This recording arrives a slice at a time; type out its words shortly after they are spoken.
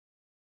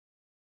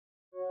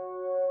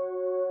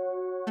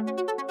Hi,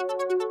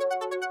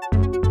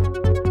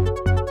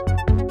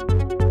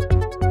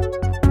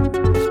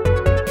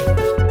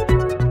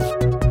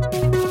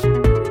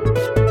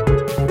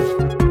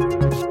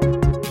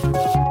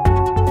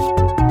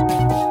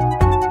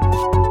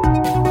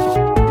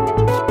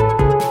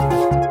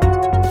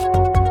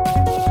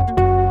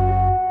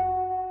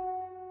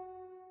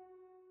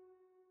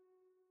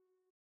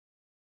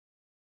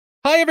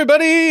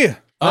 everybody!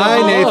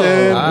 Hi,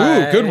 Nathan.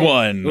 Hi. Ooh, good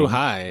one. Ooh,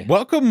 hi.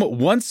 Welcome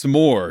once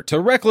more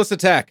to Reckless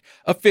Attack,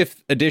 a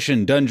 5th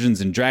edition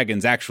Dungeons &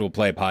 Dragons actual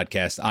play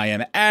podcast. I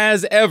am,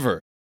 as ever,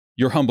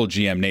 your humble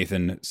GM,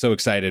 Nathan. So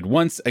excited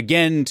once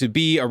again to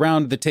be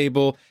around the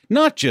table,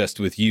 not just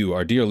with you,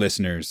 our dear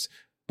listeners,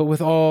 but with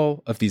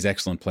all of these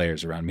excellent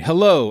players around me.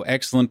 Hello,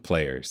 excellent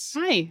players.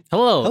 Hi.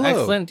 Hello.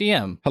 Excellent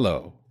DM.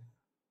 Hello.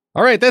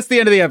 All right, that's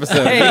the end of the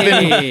episode.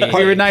 Hey.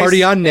 We were nice.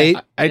 Party on Nate.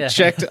 I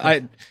checked.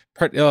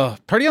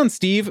 Party on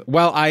Steve.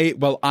 While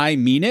I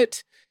mean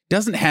it,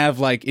 doesn't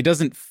have it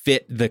doesn't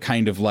fit the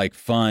kind of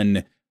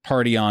fun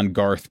party on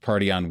Garth,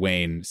 party on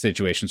Wayne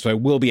situation. So I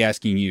will be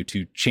asking you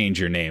to change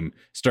your name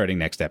starting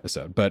next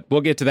episode. But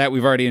we'll get to that.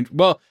 We've already,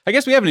 I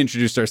guess we haven't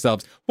introduced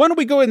ourselves. Why don't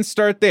we go ahead and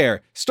start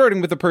there,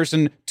 starting with the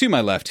person to my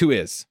left, who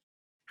is.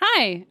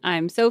 Hi,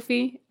 I'm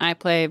Sophie. I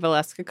play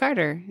Valeska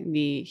Carter,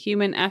 the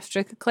human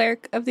asterisk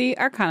cleric of the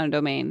Arcana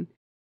domain.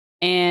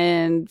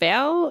 And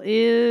Val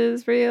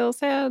is real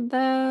sad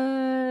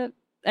that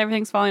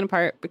everything's falling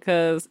apart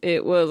because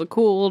it was a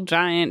cool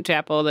giant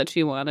chapel that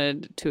she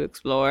wanted to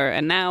explore.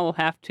 And now we'll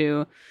have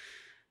to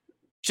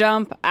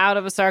jump out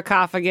of a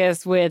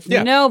sarcophagus with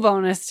no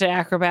bonus to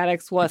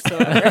acrobatics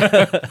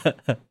whatsoever.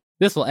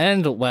 This will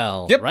end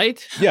well, Yep.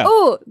 right? Yeah.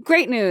 Oh,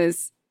 great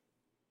news.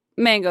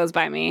 Mango's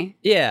by me.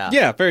 Yeah.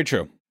 Yeah, very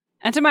true.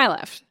 And to my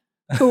left,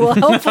 who will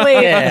hopefully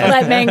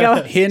let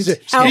Mango Hint.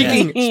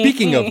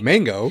 Speaking of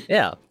Mango,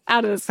 Yeah.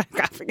 out of the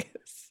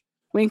sarcophagus.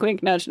 Wink,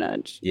 wink, nudge,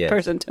 nudge. Yes.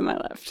 Person to my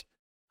left.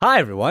 Hi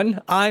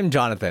everyone, I'm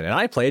Jonathan, and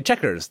I play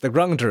Checkers, the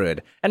Grung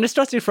Druid, and his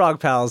trusty frog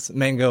pals,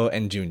 Mango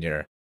and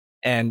Junior.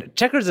 And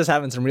Checkers is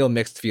having some real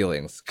mixed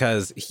feelings,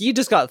 because he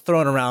just got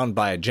thrown around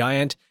by a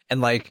giant,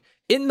 and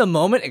in the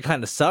moment, it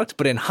kind of sucked,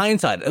 but in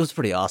hindsight, it was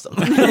pretty awesome.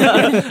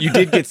 You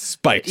did get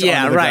spiked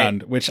Yeah, on the right.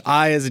 ground, which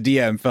I, as a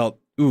DM, felt,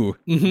 ooh,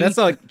 that's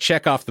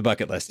check off the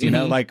bucket list, you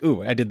know?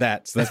 Ooh, I did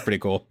that, so that's pretty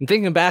cool. And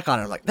thinking back on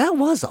it, I'm like, that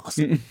was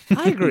awesome.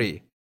 I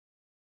agree.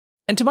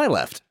 And to my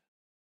left,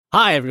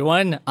 Hi,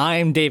 everyone.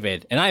 I'm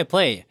David, and I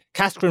play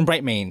Cascarin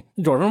Brightmane,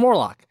 the Dwarven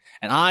Warlock.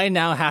 And I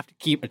now have to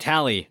keep a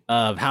tally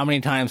of how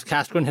many times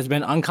Cascarin has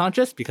been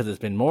unconscious, because it's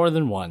been more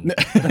than one.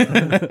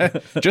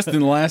 Just in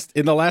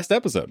the last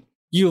episode.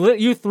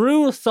 You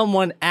threw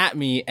someone at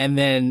me and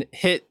then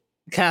hit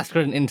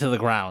Cascarin into the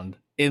ground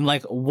in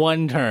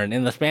one turn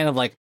in the span of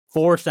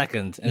 4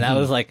 seconds, and that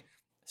was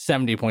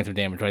 70 points of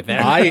damage right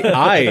there.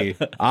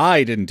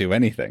 I didn't do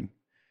anything.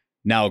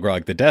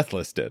 Nalgrog the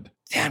Deathless did.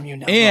 Damn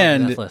you,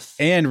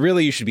 And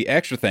really, you should be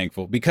extra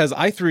thankful because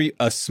I threw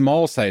a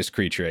small-sized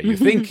creature at you.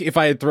 Think if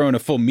I had thrown a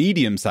full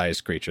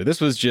medium-sized creature.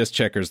 This was just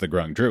Checkers the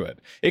Grung Druid.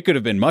 It could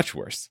have been much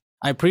worse.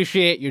 I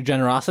appreciate your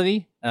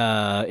generosity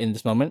in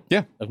this moment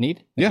of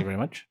need. Thank you very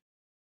much.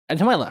 And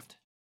to my left.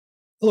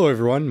 hello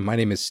everyone, my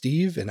name is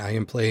Steve, and I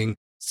am playing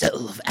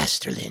Sylv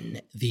Asterlin,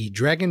 the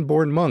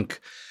Dragonborn monk,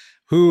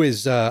 who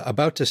is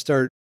about to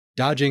start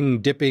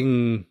dodging,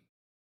 dipping,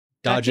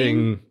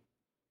 dodging,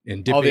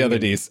 and dipping. All the other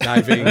and Ds.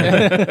 diving,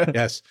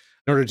 yes,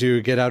 in order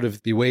to get out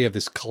of the way of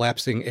this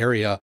collapsing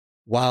area,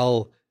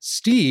 while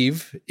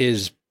Steve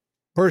is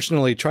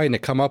personally trying to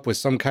come up with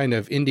some kind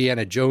of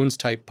Indiana Jones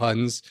type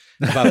puns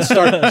about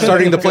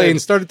starting the plane,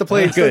 start at the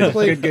plane, start the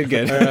plane.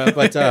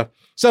 Good.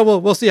 So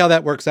we'll see how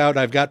that works out.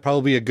 I've got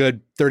probably a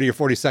good 30 or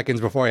 40 seconds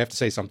before I have to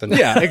say something.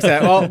 Yeah,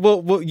 exactly.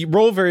 Well, you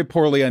roll very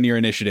poorly on your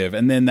initiative,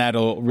 and then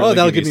that'll really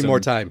give me some more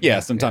time. Yeah,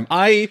 some time.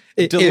 I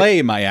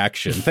delay my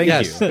action. Thank you.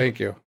 Yes, thank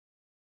you.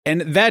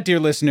 And that,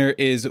 dear listener,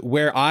 is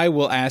where I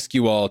will ask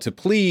you all to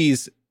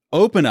please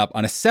open up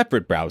on a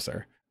separate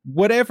browser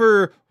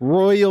whatever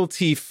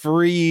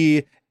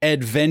royalty-free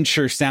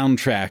adventure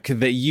soundtrack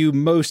that you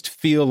most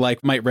feel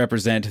like might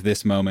represent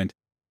this moment.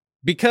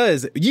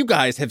 Because you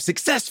guys have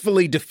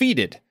successfully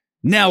defeated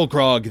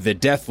Nalgrog the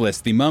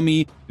Deathless, the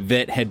mummy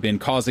that had been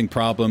causing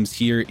problems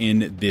here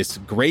in this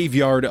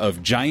graveyard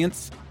of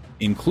giants,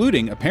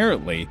 including,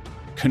 apparently,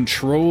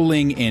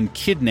 controlling and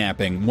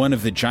kidnapping one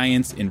of the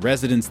giants in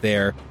residence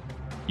there.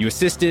 You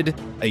assisted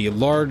a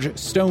large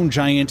stone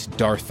giant,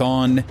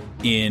 Darthon,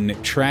 in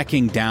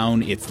tracking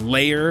down its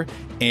lair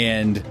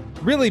and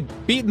really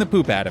beating the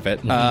poop out of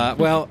it.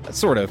 Well,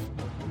 sort of.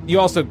 You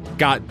also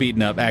got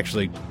beaten up,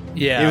 actually.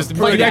 yeah,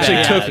 It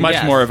actually took much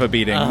yes. more of a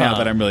beating now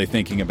that I'm really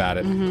thinking about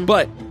it.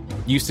 But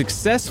you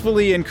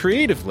successfully and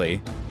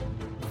creatively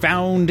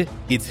found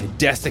its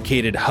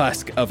desiccated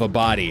husk of a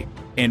body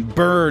and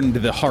burned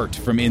the heart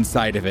from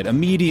inside of it,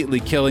 immediately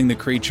killing the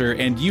creature.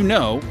 And you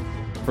know,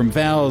 from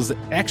Val's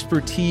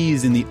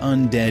expertise in the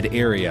undead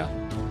area,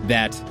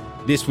 that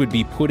this would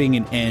be putting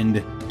an end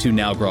to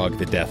Nalgrog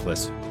the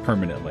Deathless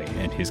permanently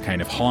and his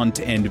kind of haunt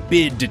and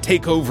bid to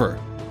take over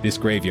this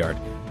graveyard.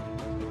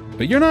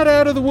 But you're not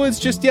out of the woods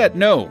just yet.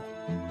 No.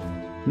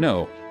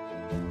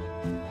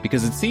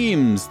 Because it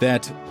seems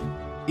that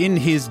in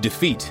his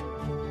defeat,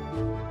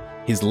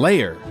 his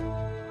lair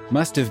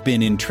must have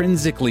been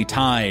intrinsically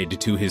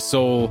tied to his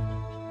soul,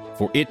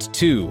 for it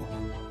too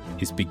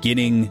is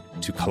beginning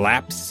to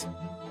collapse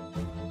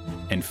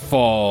and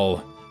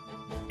fall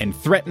and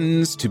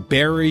threatens to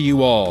bury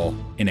you all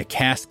in a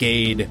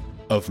cascade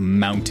of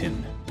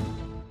mountain.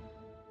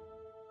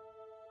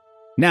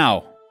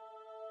 Now,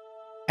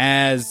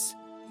 as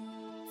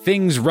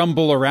things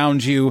rumble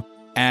around you,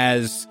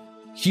 as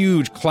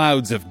huge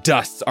clouds of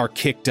dust are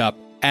kicked up,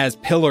 as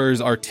pillars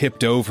are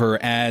tipped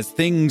over, as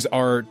things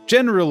are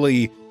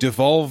generally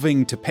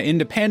devolving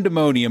into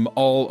pandemonium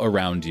all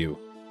around you.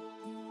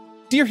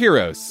 Dear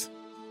heroes,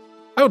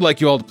 I would like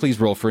you all to please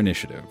roll for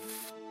initiative.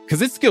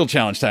 Because it's skill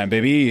challenge time,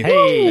 baby.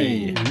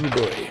 Hey.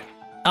 boy.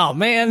 Oh,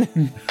 man.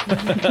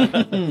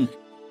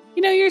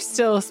 You're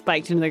still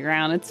spiked into the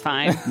ground. It's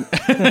fine.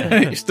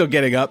 You're still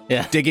getting up,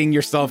 Yeah. digging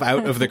yourself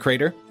out of the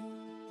crater.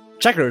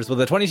 Checkers with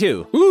a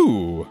 22.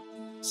 Ooh.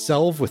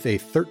 Selv with a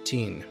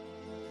 13.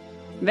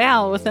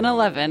 Val with an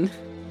 11.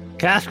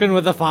 Kaskrin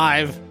with a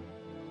 5.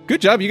 Good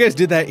job. You guys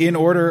did that in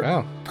order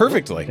Wow.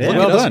 perfectly. Look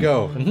Well at us done.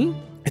 go.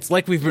 It's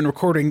like we've been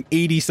recording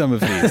 80 some of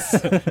these.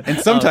 And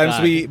sometimes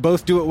God. we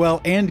both do it well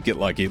and get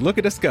lucky. Look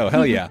at us go.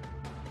 Hell yeah.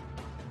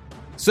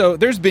 So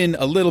there's been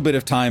a little bit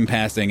of time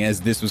passing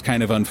as this was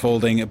kind of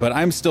unfolding, but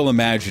I'm still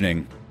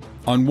imagining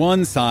on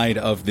one side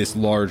of this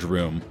large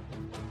room,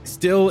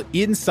 still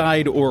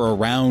inside or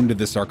around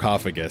the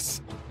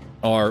sarcophagus,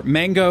 are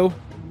Mango,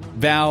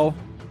 Val,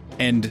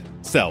 and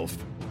Selv,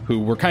 who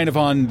were kind of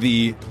on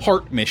the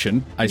heart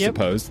mission, I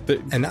suppose.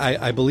 And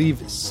I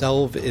believe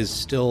Selv is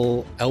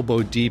still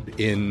elbow deep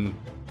in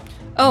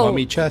Oh,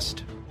 mummy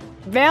chest.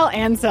 Val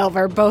and Selv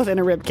are both in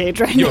a ribcage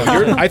right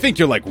now. I think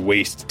you're like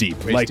waist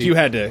deep. Waist deep. You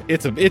had to.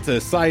 It's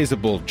a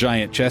sizable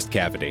giant chest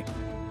cavity.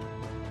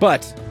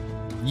 But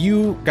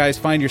you guys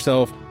find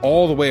yourself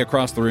all the way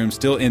across the room,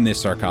 still in this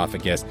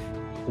sarcophagus,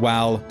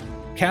 while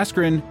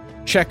Kaskrin,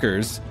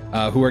 Checkers,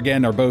 who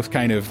again are both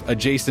kind of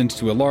adjacent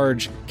to a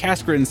large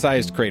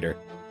Kaskrin-sized crater,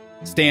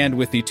 stand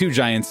with the two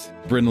giants,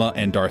 Brinla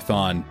and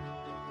Darthon.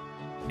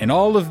 And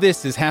all of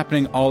this is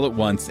happening all at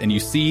once, and you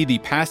see the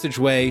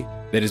passageway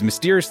that has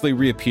mysteriously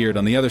reappeared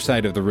on the other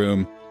side of the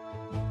room.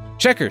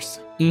 Checkers,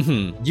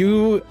 Mm-hmm.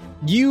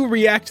 you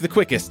react the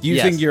quickest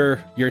using Yes.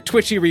 your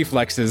twitchy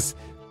reflexes.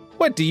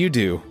 What do you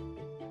do?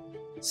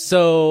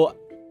 So,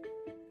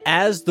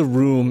 as the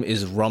room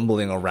is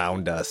rumbling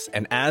around us,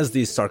 and as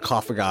these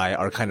sarcophagi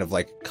are kind of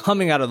like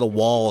coming out of the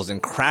walls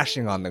and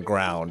crashing on the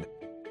ground,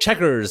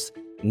 Checkers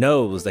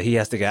knows that he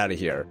has to get out of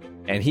here,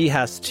 and he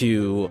has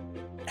to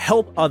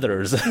help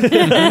others. He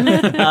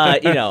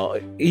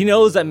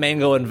knows that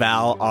Mango and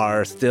Val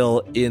are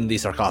still in the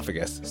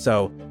sarcophagus,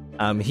 so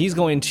he's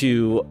going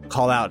to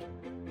call out,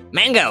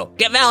 "Mango,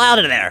 get Val out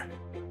of there!"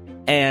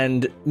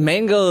 And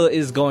Mango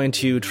is going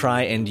to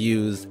try and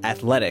use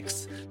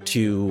athletics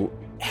to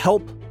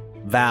help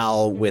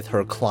Val with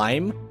her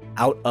climb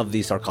out of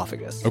the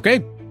sarcophagus.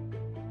 Okay,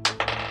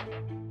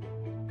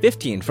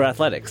 15 for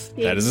athletics.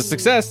 that is a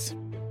success.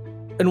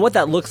 And what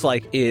that looks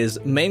like is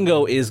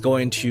Mango is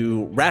going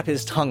to wrap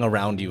his tongue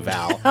around you,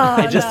 Val, Oh,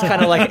 and just no.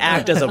 kind of like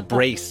act as a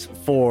brace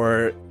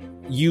for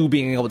you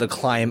being able to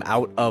climb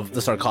out of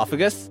the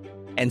sarcophagus.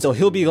 And so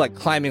he'll be like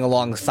climbing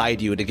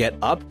alongside you to get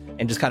up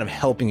and just kind of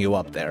helping you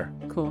up there.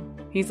 Cool.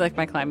 He's like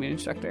my climbing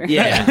instructor.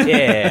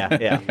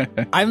 Yeah.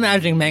 I'm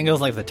imagining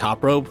Mango's like the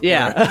top rope.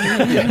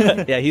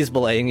 Yeah. Yeah, he's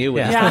belaying you.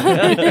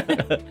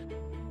 Yeah.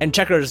 And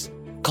Checkers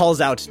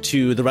calls out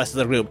to the rest of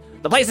the group,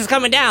 "The place is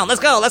coming down. Let's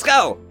go. Let's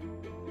go."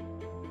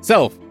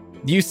 Self,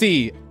 you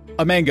see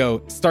a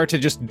Mango start to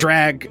just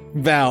drag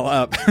Val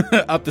up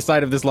up the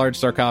side of this large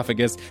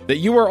sarcophagus that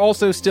you are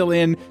also still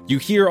in. You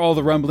hear all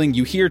the rumbling.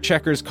 You hear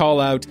Checkers call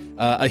out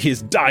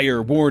his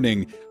dire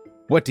warning.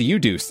 What do you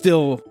do?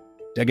 Still,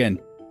 again,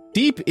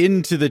 deep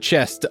into the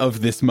chest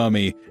of this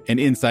mummy and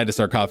inside a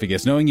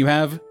sarcophagus, knowing you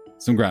have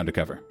some ground to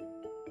cover.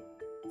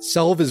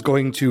 Selv is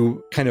going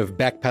to kind of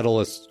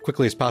backpedal as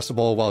quickly as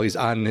possible while he's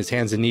on his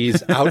hands and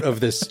knees out of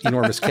this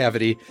enormous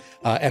cavity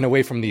and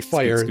away from the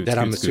fire scoot, that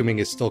I'm scoot, scoot. assuming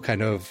is still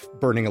kind of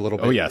burning a little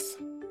bit. Oh, yes.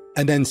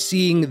 And then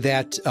seeing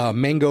that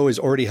Mango is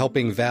already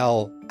helping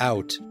Val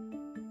out,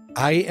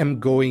 I am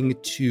going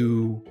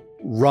to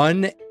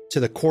run to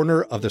the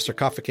corner of the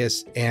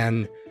sarcophagus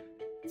and,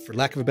 for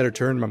lack of a better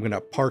term, I'm going to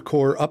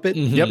parkour up it.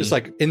 Mhm. Yep. Just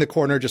like in the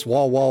corner, just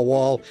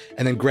wall,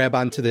 and then grab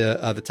onto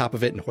the top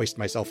of it and hoist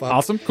myself up.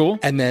 Awesome. Cool.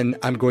 And then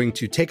I'm going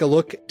to take a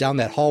look down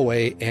that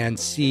hallway and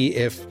see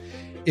if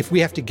we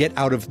have to get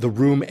out of the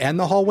room and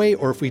the hallway,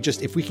 or if we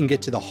can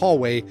get to the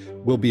hallway,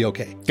 we'll be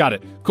okay. Got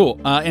it. Cool.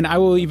 And I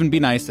will even be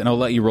nice and I'll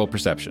let you roll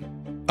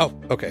perception. Oh,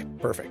 okay.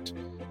 Perfect.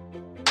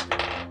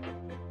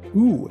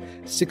 Ooh,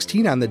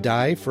 16 on the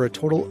die for a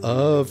total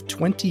of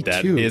 22.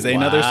 That is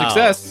another Wow.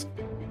 success.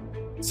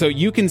 So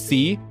you can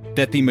see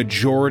that the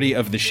majority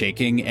of the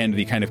shaking and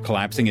the kind of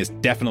collapsing is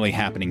definitely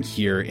happening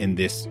here in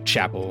this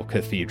chapel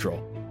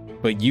cathedral.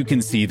 But you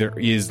can see there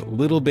is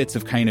little bits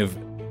of kind of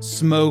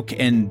smoke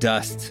and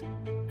dust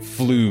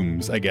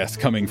flumes, I guess,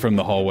 coming from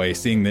the hallway,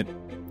 seeing that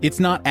it's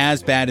not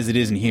as bad as it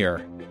is in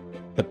here,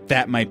 but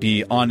that might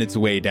be on its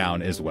way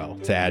down as well,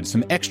 to add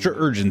some extra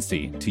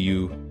urgency to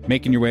you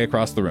making your way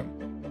across the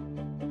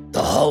room.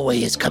 The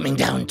hallway is coming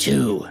down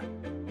too.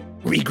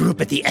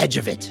 Regroup at the edge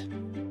of it.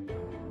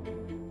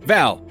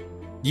 Val,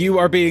 you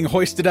are being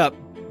hoisted up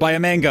by a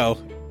mango.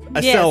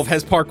 A Yes. Selv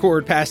has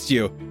parkoured past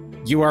you.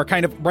 You are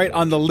kind of right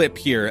on the lip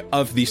here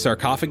of the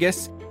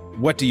sarcophagus.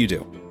 What do you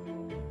do?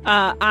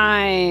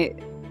 I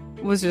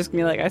was just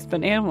gonna be like, I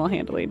spent animal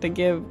handling to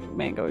give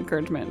Mango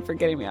encouragement for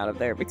getting me out of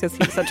there because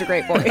he's such a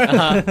great boy.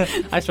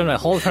 I spent my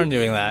whole turn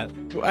doing that.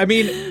 I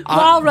mean,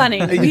 While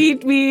running,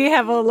 we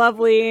have a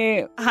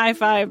lovely high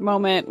five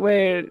moment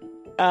where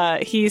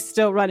he's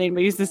still running,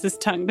 but uses his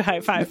tongue to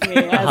high five me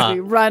as we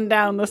run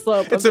down the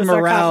slope. it's of a the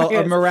morale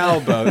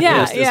sarcophagus. boat.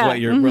 Yeah, is yeah. what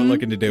you're Mhm.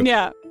 looking to do.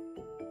 Yeah.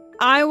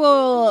 I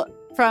will,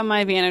 from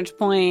my vantage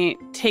point,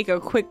 take a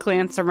quick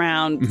glance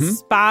around, Mhm.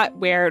 spot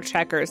where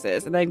Checkers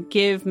is, and then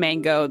give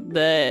Mango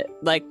the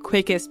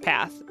quickest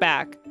path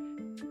back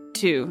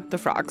to the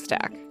frog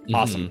stack.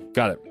 Awesome.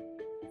 Got it.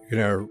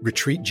 You're gonna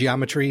retreat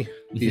geometry.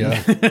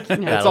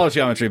 It's all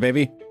geometry,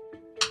 baby.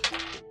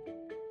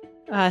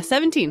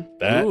 17.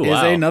 That Ooh, is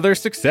wow. another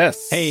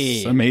success.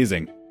 Hey.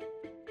 Amazing.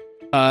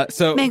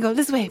 So Mango,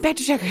 this way, back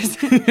to Checkers.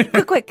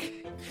 quick.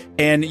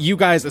 And you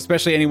guys,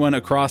 especially anyone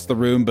across the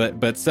room,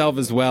 but Selv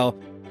as well,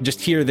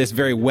 just hear this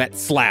very wet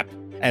slap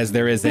as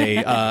there is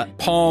a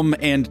palm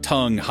and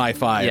tongue high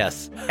five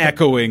Yes.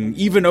 echoing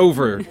even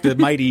over the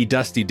mighty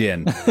dusty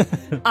din.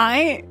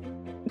 I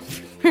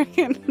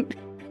freaking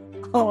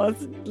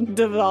almost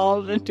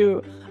devolved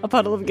into a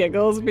puddle of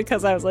giggles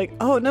because I was like,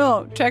 oh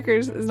no,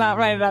 Checkers is not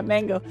right at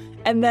Mango.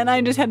 And then I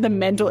just had the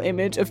mental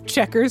image of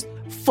Checkers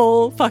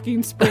full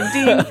fucking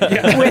sprinting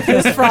with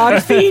his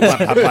frog feet.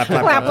 Flap, flap,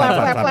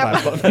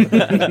 flap,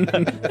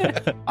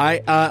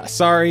 flap.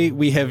 Sorry,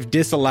 we have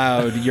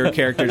disallowed your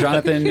character,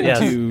 Jonathan, Yes.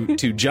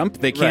 to jump.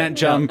 They can't Right,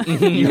 jump.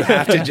 You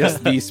have to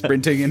just be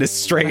sprinting in a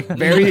straight,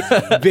 very,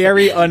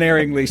 very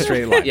unerringly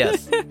straight line.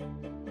 Yes.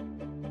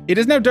 It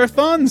is now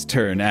Darthon's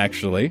turn,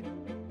 actually.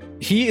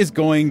 He is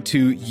going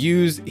to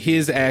use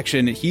his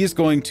action. He is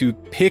going to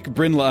pick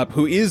Brynla up,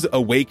 who is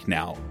awake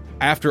now.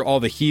 After all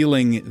the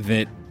healing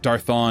that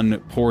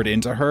Darthon poured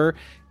into her,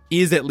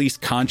 is at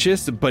least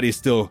conscious, but is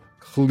still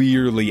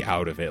clearly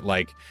out of it.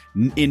 Like,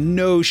 in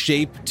no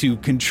shape to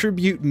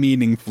contribute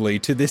meaningfully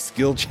to this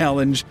skill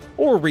challenge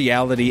or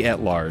reality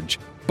at large.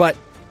 But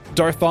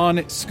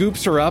Darthon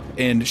scoops her up,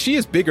 and she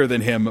is bigger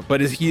than him,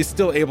 but he is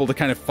still able to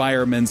kind of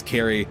fireman's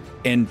carry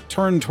and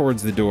turn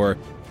towards the door.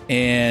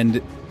 And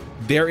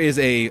there is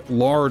a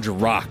large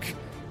rock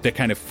that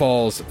kind of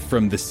falls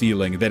from the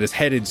ceiling that is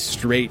headed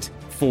straight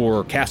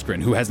for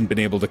Kaskrin, who hasn't been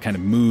able to kind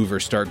of move or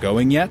start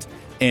going yet.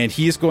 And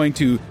he is going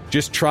to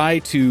just try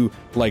to,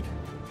 like,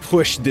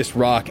 push this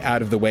rock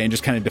out of the way and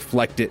just kind of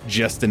deflect it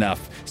just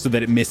enough so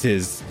that it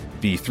misses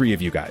the three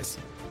of you guys.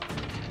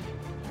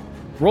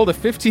 Rolled a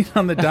 15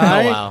 on the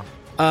die. Oh,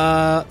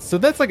 wow. So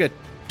that's like a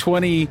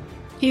 27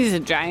 He's a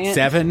giant.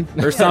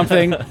 or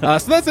something. So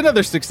that's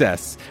another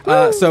success.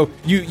 So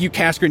you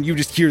Kaskrin, you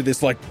just hear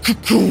this like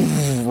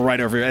right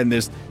over here, and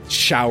this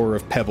shower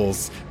of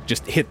pebbles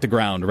just hit the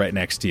ground right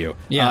next to you.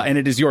 Yeah. And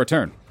it is your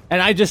turn.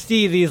 And I just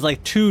see these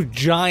like two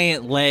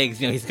giant legs.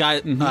 You know, he's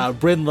got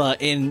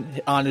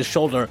Brynla on his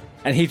shoulder,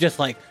 and he's just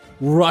like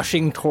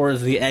rushing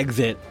towards the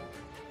exit.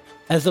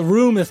 As the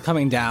room is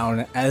coming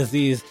down, as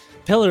these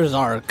pillars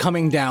are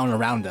coming down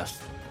around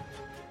us,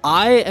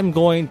 I am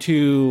going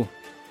to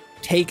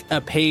take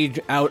a page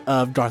out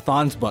of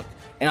Darthon's book,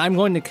 and I'm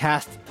going to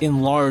cast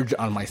Enlarge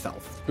on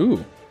myself.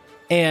 Ooh.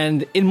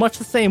 And in much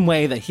the same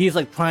way that he's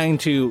like trying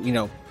to, you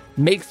know,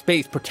 make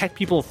space, protect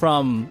people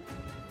from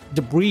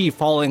debris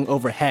falling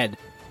overhead,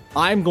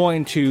 I'm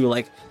going to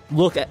like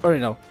look at, or you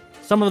know,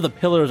 some of the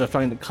pillars are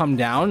starting to come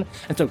down,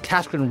 and so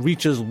Kaskrin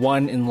reaches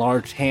one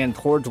enlarged hand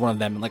towards one of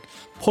them and like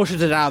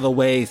pushes it out of the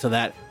way so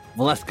that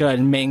Valeska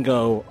and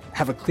Mango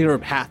have a clearer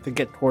path to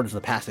get towards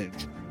the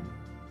passage.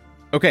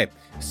 Okay.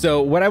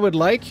 So what I would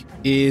like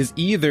is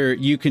either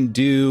you can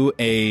do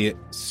a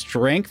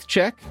strength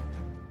check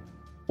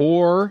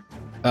or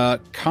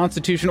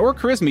constitution or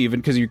charisma, even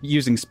because you're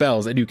using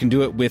spells, and you can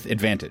do it with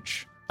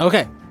advantage.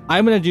 Okay,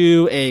 I'm going to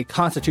do a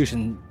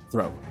Constitution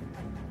throw.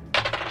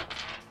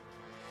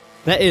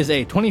 That is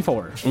a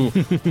 24.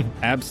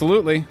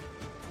 Absolutely.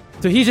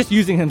 So he's just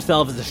using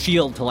himself as a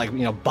shield to, like, you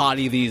know,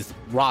 body these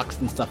rocks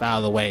and stuff out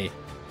of the way.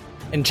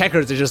 And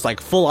Checkers is just like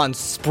full on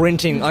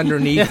sprinting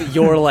underneath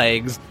your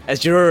legs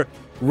as you're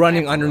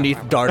running underneath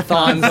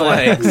Darthon's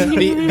legs.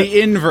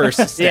 The inverse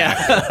stack.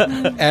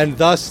 Yeah. And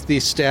thus the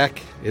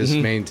stack is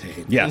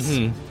maintained. Yes.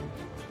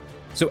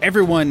 So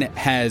everyone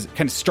has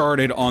kind of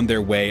started on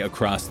their way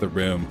across the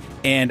room.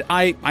 And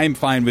I'm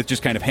fine with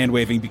just kind of hand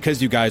waving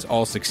because you guys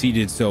all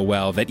succeeded so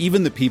well that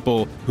even the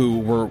people who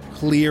were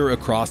clear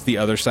across the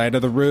other side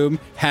of the room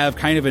have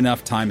kind of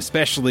enough time,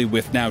 especially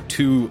with now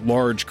two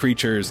large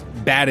creatures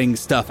batting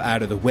stuff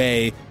out of the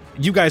way.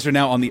 You guys are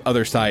now on the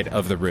other side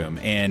of the room,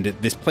 and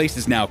this place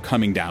is now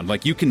coming down.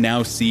 Like, you can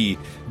now see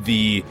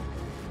the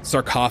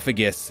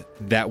sarcophagus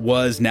that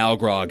was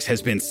Nalgrog's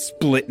has been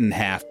split in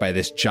half by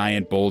this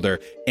giant boulder,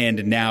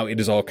 and now it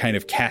is all kind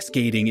of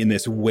cascading in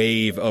this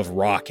wave of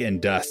rock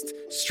and dust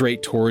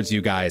straight towards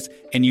you guys.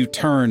 And you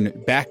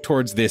turn back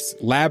towards this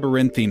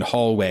labyrinthine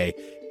hallway,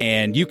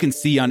 and you can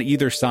see on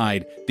either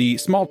side the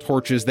small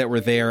torches that were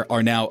there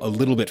are now a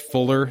little bit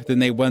fuller than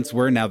they once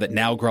were now that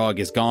Nalgrog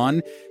is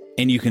gone,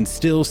 and you can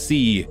still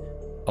see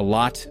a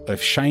lot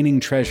of shining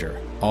treasure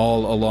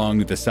all along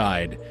the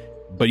side.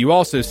 But you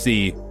also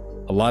see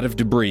a lot of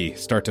debris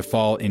start to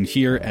fall in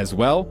here as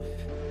well.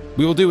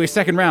 We will do a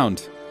second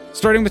round,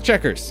 starting with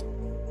Checkers.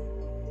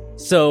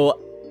 So,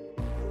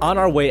 on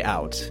our way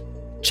out,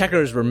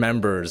 Checkers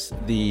remembers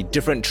the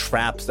different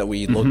traps that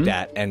we looked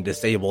at and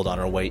disabled on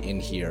our way in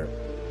here.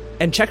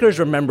 And Checkers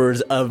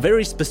remembers a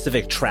very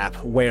specific trap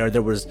where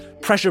there was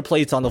pressure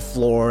plates on the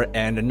floor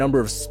and a number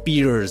of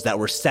spears that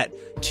were set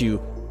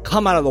to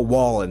come out of the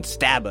wall and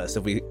stab us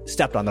if we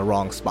stepped on the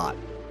wrong spot.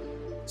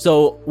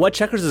 So what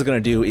Checkers is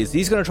going to do is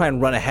he's going to try and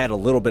run ahead a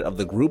little bit of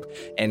the group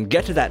and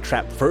get to that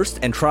trap first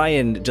and try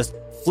and just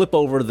flip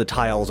over the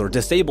tiles or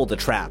disable the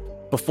trap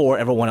before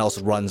everyone else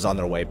runs on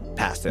their way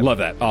past him. Love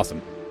that.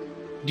 Awesome.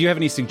 Do you have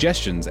any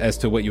suggestions as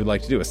to what you would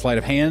like to do? A sleight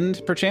of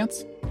hand,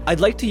 perchance? I'd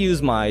like to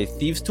use my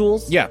thieves'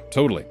 tools. Yeah,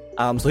 totally.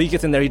 So he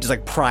gets in there, he just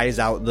like pries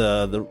out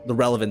the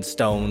relevant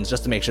stones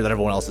just to make sure that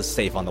everyone else is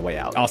safe on the way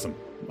out. Awesome.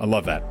 I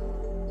love that.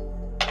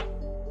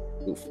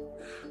 Oof.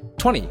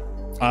 20.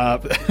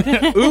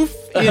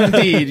 Oof,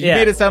 indeed. You Yeah.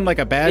 made it sound like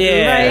a bad Yeah, oof,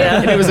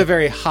 yeah. and it was a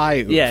very high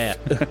oof. Yeah.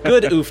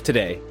 Good oof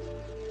today.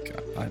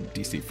 God, I'm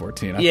DC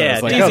 14. I Yeah,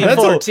 thought it was DC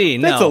that's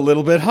 14, That's no. a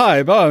little bit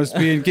high. But I was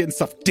getting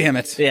stuff. Damn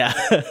it. Yeah.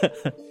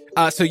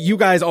 So you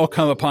guys all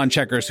come upon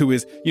Checkers, who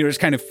is, just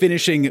kind of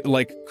finishing,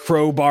 like,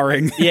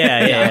 crowbarring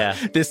Yeah.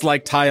 this,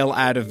 like, tile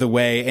out of the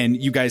way,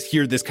 and you guys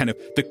hear this kind of,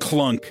 the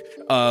clunk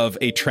of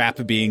a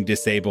trap being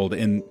disabled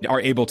and are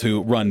able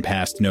to run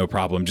past no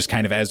problem, just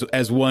kind of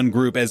as one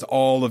group, as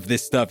all of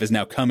this stuff is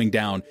now coming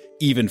down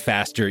even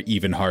faster,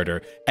 even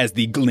harder, as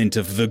the glint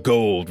of the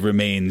gold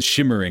remains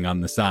shimmering on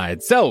the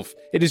side. Self,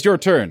 it is your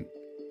turn.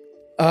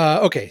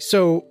 Okay,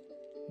 so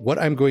what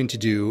I'm going to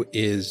do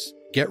is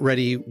get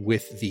ready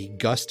with the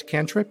gust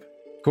cantrip.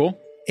 Cool.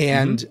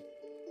 And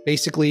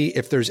basically,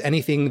 if there's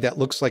anything that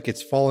looks like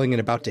it's falling and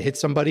about to hit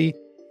somebody.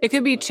 It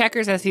could be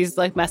Checkers as he's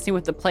like messing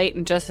with the plate,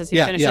 and just as he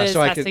finishes, so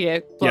I has could- to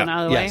get blown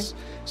out of the way. Yes.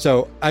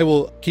 So I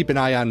will keep an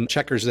eye on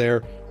Checkers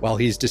there while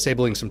he's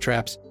disabling some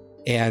traps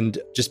and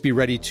just be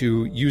ready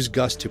to use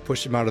gust to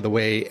push him out of the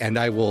way. And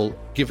I will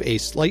give a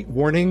slight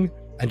warning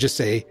and just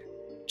say,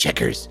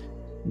 Checkers,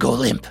 go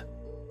limp.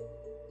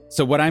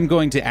 So what I'm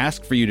going to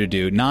ask for you to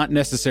do, not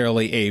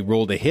necessarily a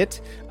roll to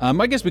hit.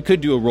 I guess we could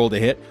do a roll to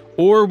hit,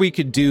 or we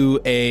could do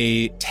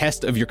a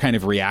test of your kind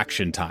of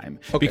reaction time.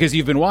 Okay. Because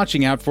you've been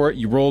watching out for it.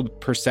 You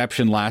rolled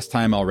perception last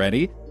time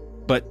already,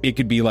 but it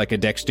could be like a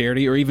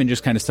dexterity or even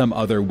just kind of some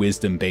other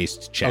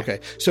wisdom-based check.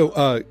 okay.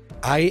 So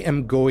I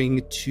am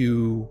going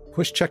to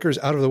push Checkers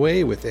out of the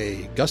way with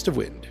a gust of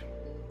wind.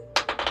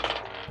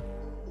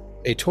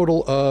 A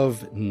total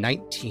of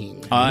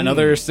 19.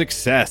 Another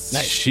success.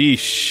 Nice.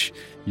 Sheesh.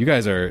 You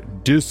guys are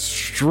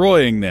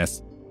destroying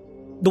this.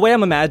 The way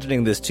I'm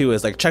imagining this too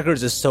is like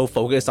Checkers is so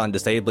focused on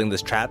disabling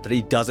this trap that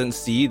he doesn't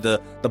see the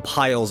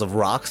piles of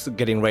rocks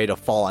getting ready to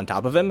fall on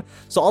top of him.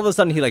 So all of a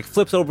sudden he like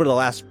flips over to the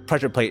last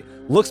pressure plate,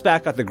 looks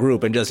back at the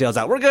group and just yells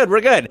out, we're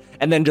good.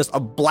 And then just a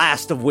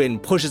blast of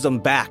wind pushes him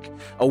back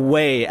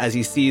away as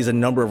he sees a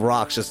number of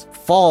rocks just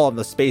fall on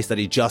the space that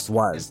he just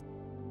was.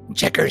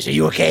 Checkers, are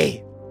you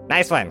okay?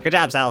 Nice one. Good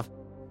job, Salve.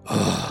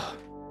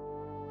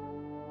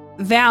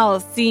 Val,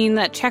 seeing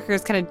that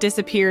Checkers kind of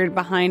disappeared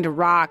behind a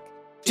rock,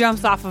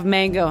 jumps off of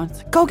Mango and is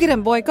like, go get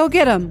him, boy, go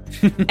get him.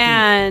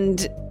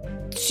 And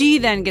she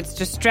then gets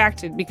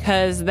distracted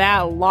because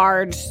that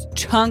large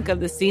chunk of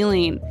the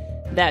ceiling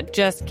that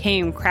just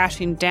came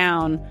crashing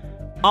down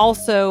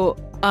also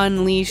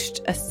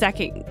unleashed a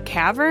second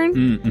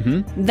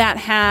cavern that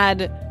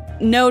had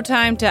no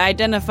time to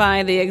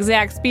identify the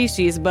exact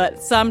species, but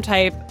some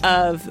type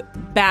of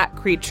bat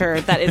creature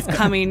that is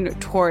coming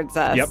towards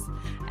us. Yep.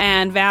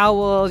 And Val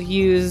will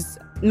use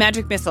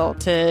magic missile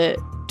to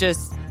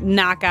just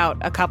knock out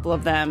a couple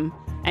of them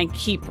and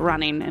keep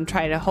running and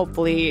try to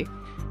hopefully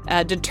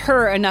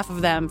deter enough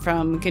of them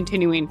from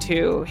continuing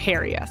to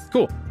harry us.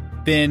 Cool.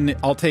 Then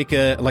I'll take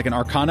an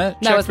Arcana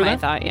check That was for my that.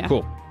 thought, yeah.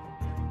 Cool.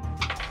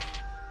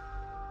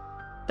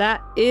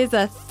 That is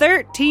a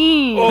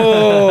 13.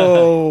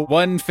 Oh,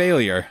 one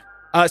failure.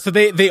 So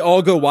they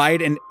all go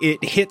wide, and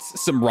it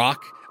hits some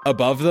rock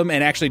above them,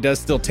 and actually does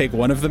still take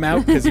one of them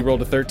out because he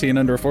rolled a 13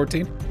 under a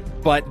 14.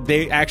 But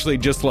they actually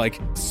just like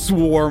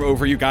swarm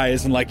over you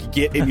guys and like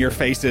get in your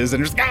faces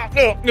and just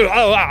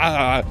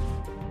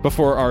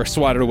before are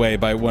swatted away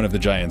by one of the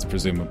giants,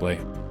 presumably.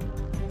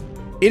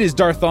 It is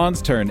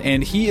Darthon's turn,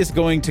 and he is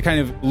going to kind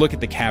of look at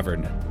the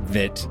cavern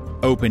that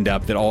opened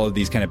up that all of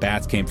these kind of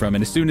bats came from.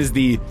 And as soon as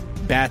the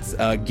bats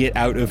get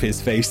out of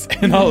his face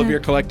and all of your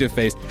collective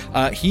face,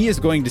 he is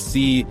going to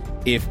see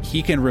if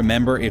he can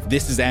remember if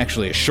this is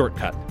actually a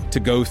shortcut to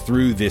go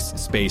through this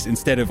space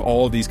instead of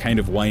all these kind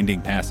of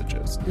winding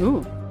passages.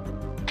 Ooh.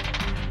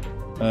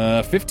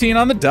 15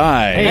 on the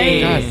die.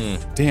 Hey.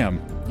 God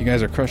damn, you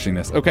guys are crushing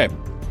this. Okay.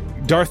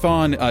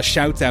 Darthon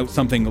shouts out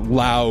something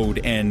loud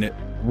and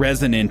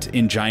resonant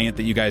in Giant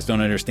that you guys don't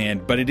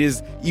understand, but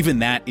even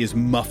that is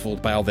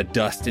muffled by all the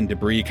dust and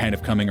debris kind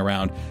of coming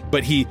around.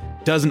 But he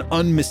does an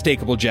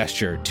unmistakable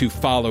gesture to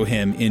follow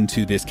him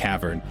into this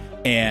cavern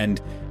and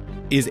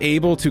is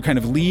able to kind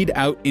of lead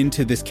out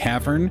into this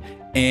cavern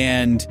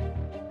and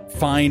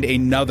find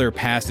another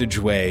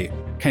passageway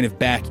kind of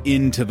back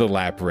into the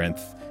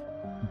labyrinth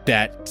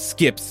that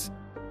skips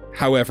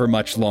however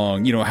much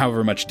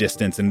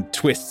distance and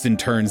twists and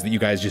turns that you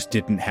guys just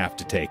didn't have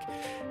to take.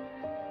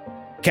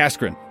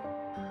 Kaskrin,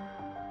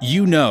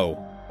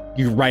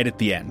 you're right at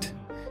the end.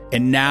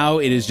 And now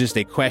it is just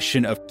a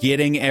question of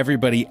getting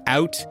everybody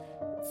out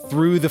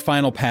through the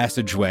final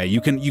passageway. You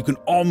can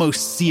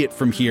almost see it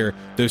from here.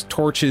 Those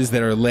torches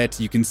that are lit,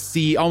 you can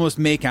almost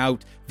make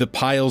out the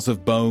piles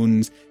of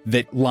bones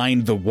that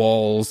line the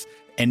walls.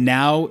 And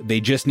now they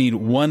just need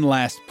one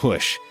last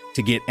push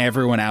to get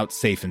everyone out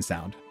safe and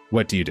sound.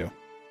 What do you do?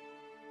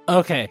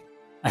 Okay,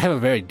 I have a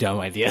very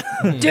dumb idea.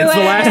 It's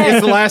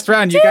the last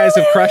round. You guys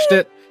have crushed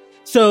it.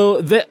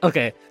 So, this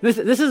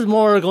is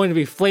more going to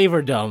be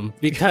flavor dumb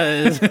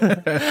because,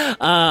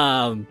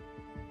 we're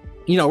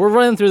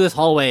running through this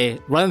hallway,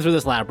 running through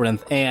this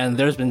labyrinth, and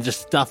there's been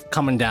just stuff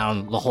coming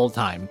down the whole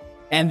time.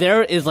 And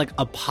there is like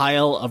a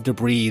pile of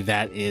debris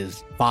that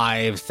is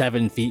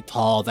 5-7 feet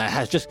tall that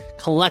has just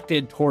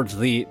collected towards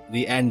the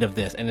end of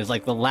this and is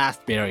like the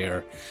last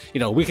barrier.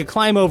 We could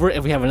climb over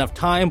if we have enough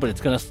time, but it's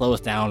going to slow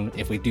us down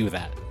if we do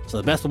that. So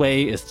the best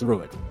way is through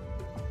it.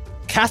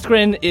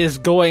 Kaskrin is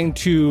going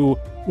to,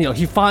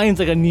 he finds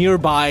like a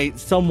nearby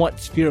somewhat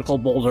spherical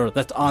boulder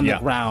that's on the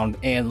ground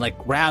and like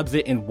grabs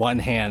it in one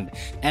hand.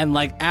 And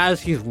like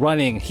as he's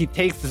running, he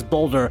takes this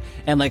boulder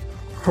and like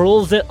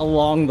hurls it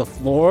along the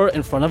floor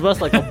in front of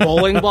us like a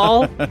bowling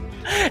ball.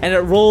 And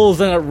it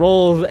rolls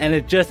and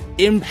it just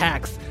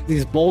impacts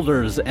these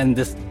boulders, and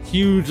this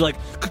huge like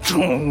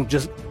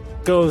just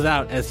goes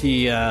out as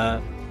he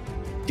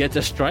gets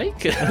a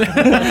strike.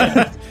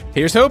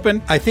 Here's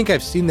hoping. I think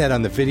I've seen that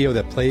on the video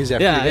that plays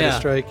after you get a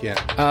strike.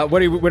 Yeah.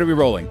 What are we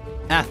rolling?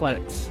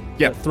 Athletics.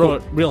 Yeah, Throw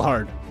it real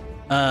hard.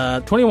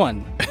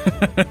 21.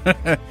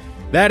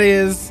 That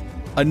is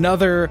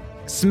another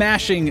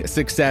smashing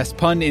success,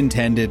 pun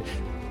intended.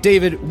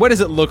 David, what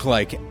does it look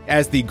like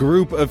as the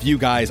group of you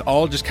guys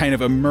all just kind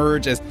of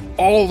emerge as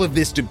all of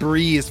this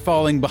debris is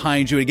falling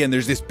behind you? Again,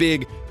 there's this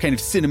big kind of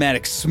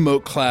cinematic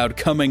smoke cloud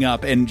coming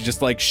up and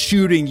just like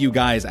shooting you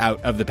guys out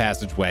of the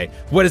passageway.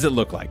 What does it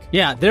look like?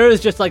 Yeah, there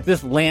is just like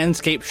this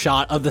landscape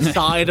shot of the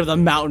side of the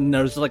mountain.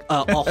 There's like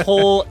a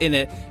hole in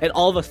it, and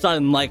all of a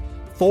sudden, like,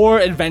 4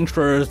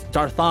 adventurers,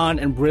 Darthon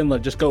and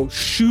Brynla, just go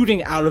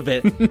shooting out of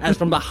it as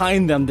from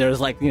behind them there's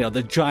like,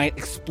 the giant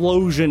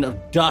explosion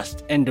of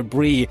dust and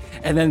debris,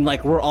 and then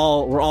like we're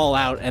all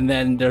out, and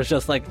then there's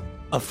just like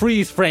a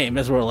freeze frame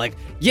as we're like,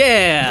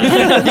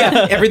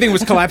 yeah, everything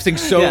was collapsing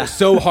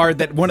so hard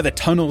that one of the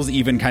tunnels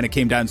even kind of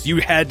came down, so you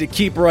had to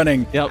keep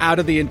running out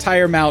of the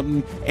entire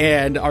mountain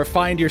and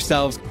find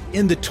yourselves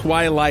in the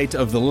twilight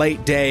of the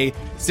late day,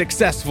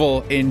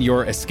 successful in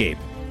your escape.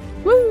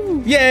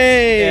 Woo!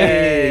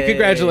 Yay!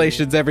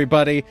 Congratulations,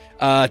 everybody.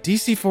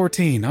 DC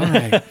 14. All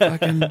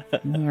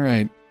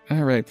right.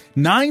 All right.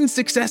 9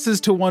 successes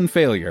to 1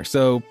 failure.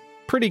 So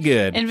pretty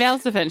good. In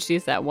Val's defense,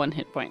 she's at 1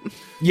 hit point.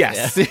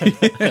 Yes.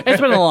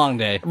 It's been a long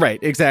day. Right,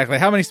 exactly.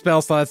 How many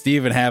spell slots do you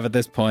even have at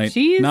this point?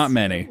 She's not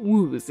many.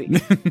 Woozy.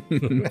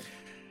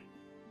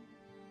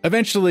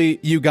 Eventually,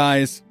 you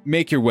guys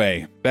make your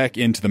way back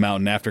into the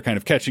mountain after kind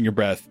of catching your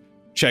breath,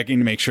 checking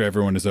to make sure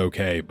everyone is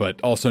okay, but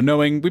also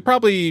knowing we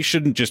probably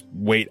shouldn't just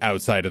wait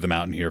outside of the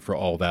mountain here for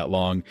all that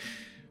long.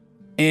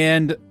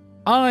 And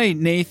I,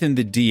 Nathan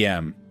the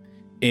DM,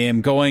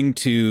 am going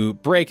to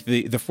break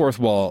the fourth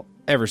wall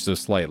ever so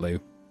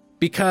slightly,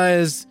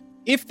 because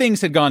if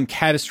things had gone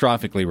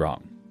catastrophically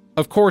wrong,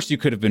 of course you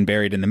could have been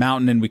buried in the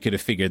mountain and we could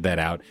have figured that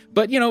out.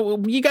 But,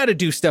 you got to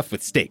do stuff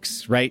with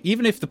stakes, right?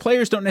 Even if the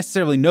players don't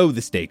necessarily know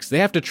the stakes, they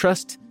have to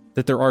trust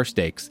that there are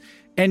stakes.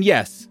 And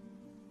yes,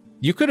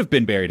 you could have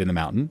been buried in the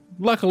mountain.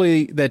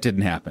 Luckily, that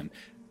didn't happen.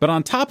 But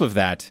on top of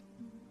that,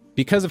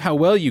 because of how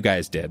well you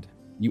guys did,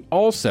 you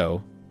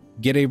also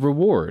get a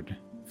reward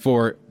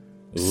for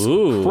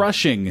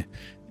crushing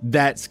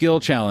that skill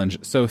challenge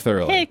so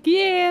thoroughly. Heck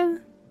yeah.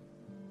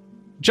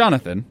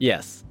 Jonathan.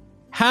 Yes.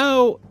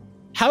 How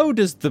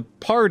does the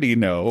party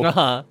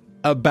know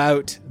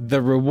about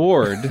the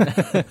reward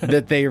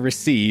that they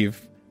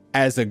receive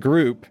as a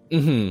group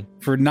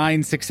for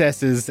 9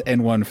 successes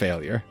and 1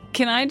 failure?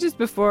 Can I just,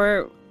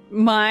 before,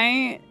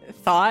 my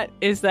thought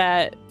is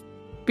that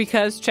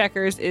because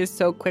Checkers is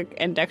so quick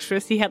and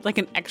dexterous, he had like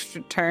an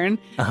extra turn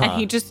and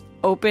he just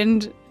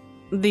opened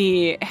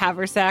the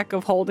haversack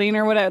of holding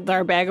or whatever,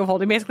 our bag of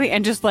holding basically,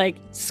 and just like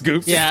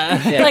scoops.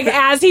 Yeah. Like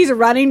as he's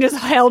running, just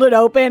held it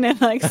open and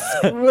like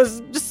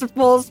was just a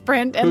full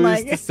sprint and Who's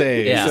like to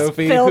say, Yeah.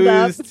 Sophie? filled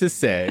Who's up. to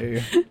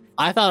say?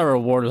 I thought a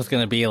reward was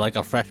going to be like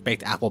a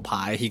fresh-baked apple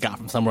pie he got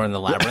from somewhere in the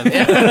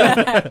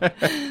labyrinth.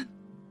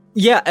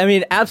 Yeah, I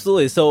mean,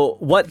 absolutely. So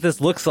what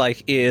this looks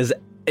like is,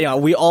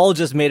 we all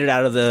just made it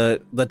out of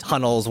the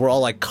tunnels. We're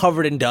all like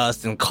covered in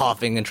dust and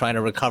coughing and trying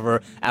to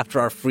recover after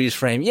our freeze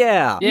frame.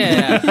 Yeah.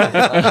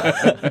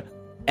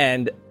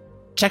 And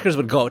Checkers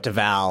would go up to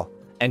Val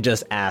and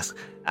just ask,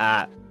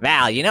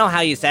 Val, you know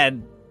how you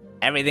said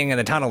everything in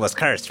the tunnel was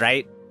cursed,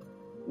 right?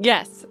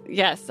 Yes.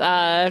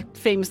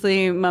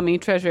 Famously, mummy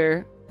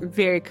treasure,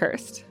 very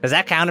cursed. Does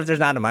that count if there's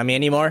not a mummy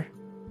anymore?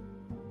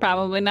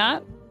 Probably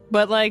not.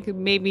 But, like,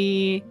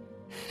 maybe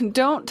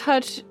don't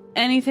touch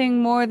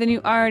anything more than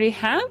you already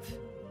have,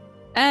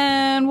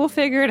 and we'll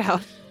figure it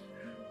out.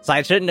 So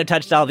I shouldn't have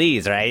touched all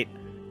these, right?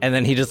 And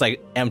then he just,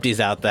 like, empties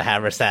out the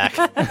haversack,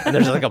 and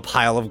there's, like, a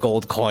pile of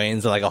gold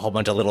coins and, like, a whole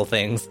bunch of little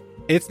things.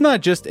 It's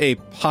not just a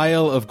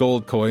pile of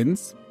gold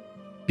coins.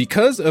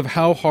 Because of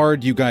how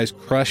hard you guys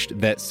crushed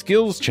that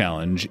skills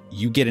challenge,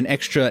 you get an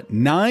extra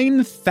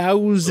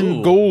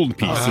 9,000 gold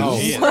pieces. Wow.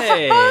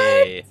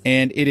 Hey.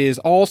 And it is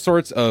all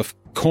sorts of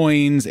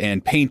coins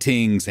and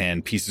paintings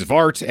and pieces of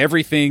art,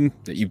 everything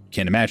that you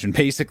can imagine,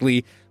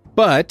 basically.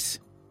 But,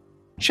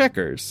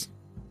 Checkers,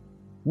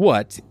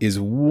 what is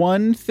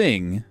one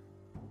thing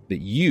that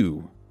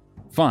you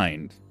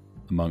find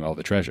among all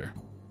the treasure?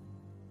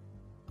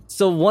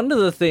 So one of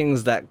the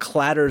things that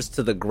clatters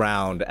to the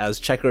ground as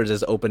Checkers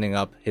is opening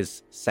up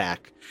his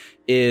sack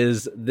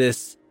is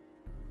this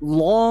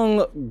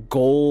long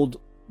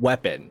gold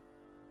weapon.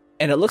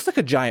 And it looks like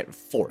a giant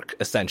fork,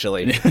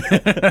 essentially.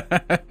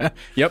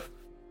 Yep.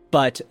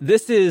 But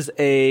this is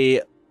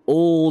a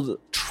old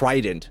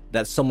trident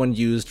that someone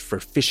used for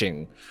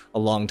fishing a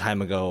long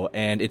time ago.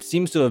 And it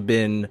seems to have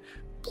been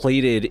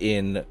plated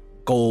in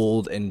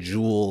gold and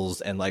jewels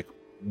and like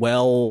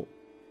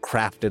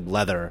well-crafted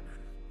leather.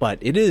 But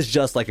it is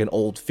just like an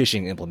old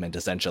fishing implement,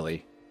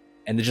 essentially.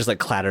 And it just like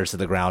clatters to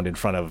the ground in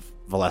front of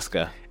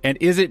Valeska. And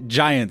is it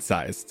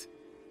giant-sized?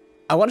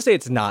 I want to say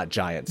it's not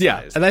giant size.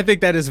 Yeah, and I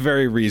think that is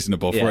very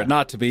reasonable for Yeah. it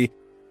not to be.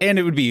 And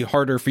it would be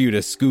harder for you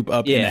to scoop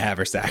up in the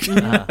haversack.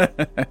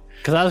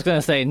 Because I was going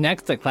to say,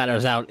 next that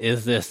clatters out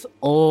is this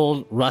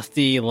old,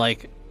 rusty,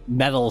 like,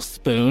 metal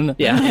spoon.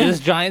 Yeah. It is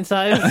giant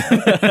size,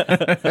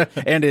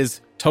 And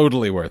is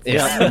totally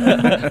worthless.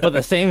 but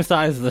the same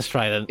size as the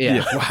trident.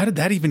 Yeah. Well, how did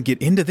that even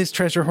get into this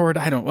treasure hoard?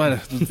 I don't.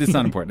 It's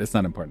not important. It's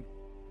not important.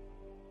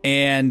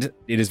 And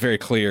it is very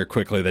clear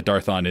quickly that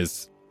Darthon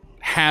is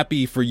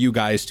happy for you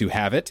guys to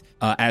have it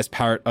as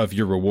part of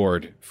your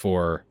reward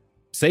for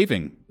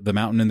saving the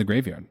mountain in the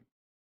graveyard.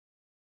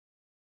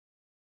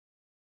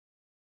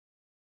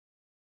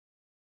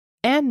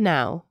 And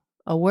now,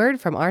 a word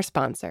from our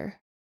sponsor.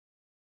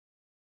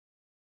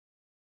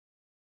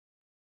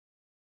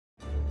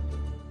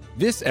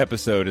 This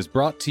episode is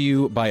brought to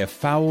you by A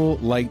Foul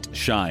Light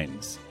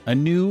Shines, a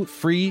new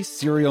free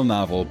serial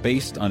novel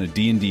based on a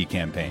D&D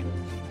campaign.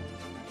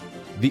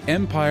 The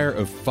Empire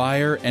of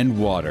Fire and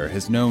Water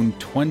has known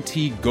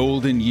 20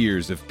 golden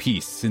years of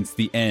peace since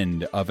the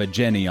end of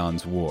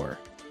Agenion's War,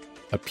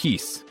 a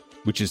peace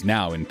which is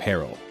now in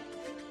peril.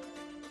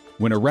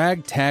 When a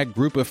ragtag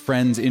group of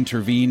friends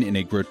intervene in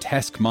a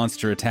grotesque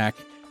monster attack,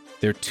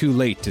 they're too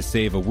late to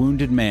save a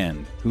wounded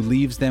man who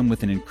leaves them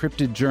with an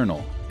encrypted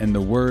journal and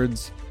the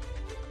words,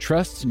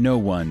 "Trust no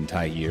one,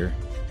 Tyir."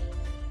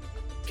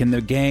 Can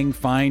the gang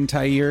find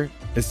Tyir,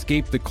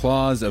 escape the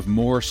claws of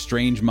more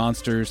strange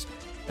monsters,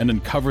 and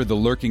uncover the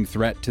lurking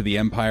threat to the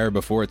Empire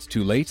before it's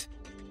too late?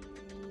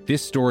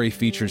 This story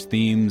features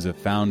themes of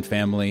found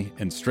family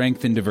and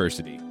strength in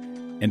diversity,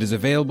 and is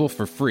available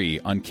for free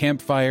on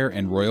Campfire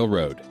and Royal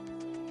Road.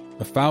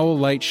 A Foul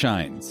Light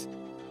Shines.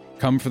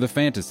 Come for the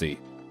fantasy.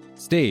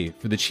 Stay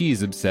for the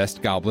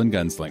cheese-obsessed goblin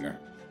gunslinger.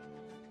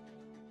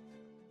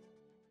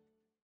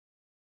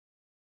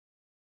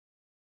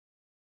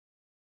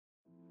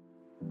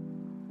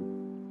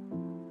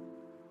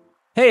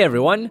 Hey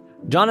everyone,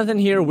 Jonathan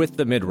here with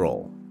the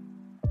midroll.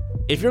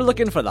 If you're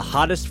looking for the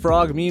hottest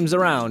frog memes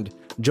around,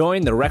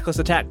 join the Reckless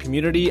Attack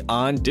community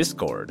on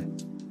Discord.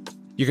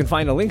 You can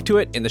find a link to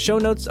it in the show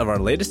notes of our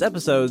latest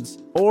episodes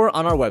or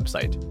on our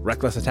website,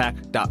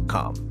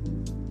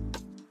 recklessattack.com.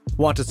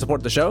 Want to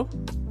support the show?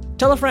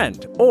 Tell a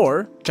friend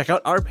or check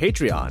out our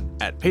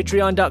Patreon at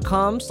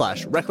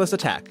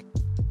patreon.com/recklessattack,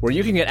 where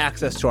you can get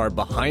access to our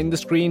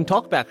behind-the-screen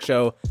talkback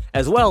show,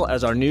 as well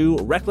as our new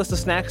Reckless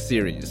Snacks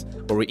series,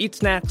 where we eat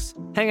snacks,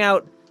 hang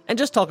out, and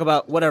just talk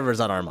about whatever's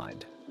on our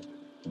mind.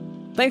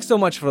 Thanks so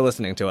much for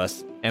listening to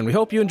us, and we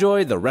hope you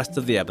enjoy the rest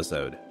of the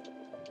episode.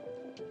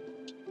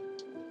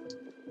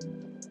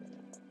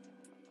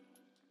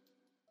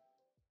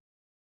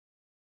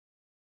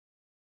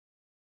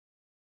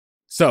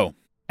 So,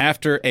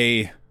 after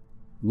a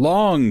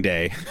long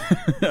day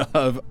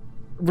of...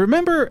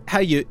 Remember how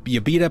you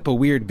beat up a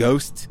weird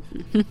ghost?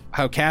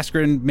 How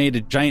Kaskrin made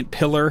a giant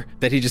pillar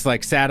that he just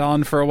like sat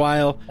on for a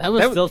while? That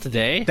was still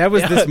today. That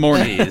was this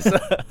morning.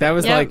 That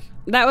was Yep.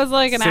 That was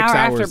like an 6 hour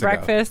after hours ago.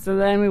 breakfast,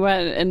 and then we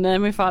went, and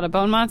then we fought a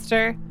bone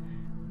monster,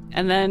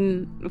 and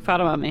then we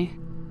fought a mummy.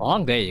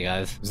 Long day, you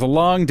guys. It was a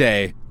long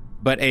day.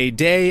 but a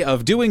day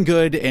of doing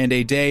good and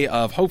a day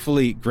of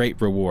hopefully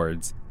great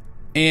rewards.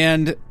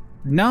 And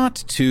not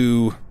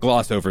to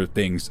gloss over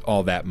things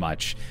all that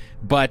much,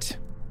 but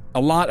a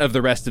lot of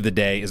the rest of the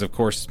day is, of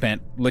course,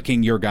 spent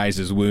licking your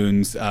guys'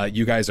 wounds.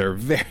 You guys are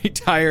very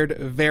tired,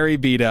 very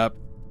beat up,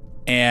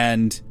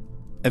 and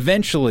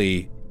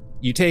eventually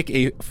you take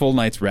a full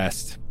night's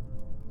rest.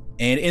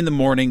 And in the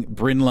morning,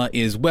 Brynla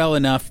is well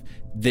enough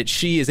that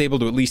she is able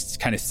to at least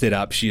kind of sit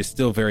up. She is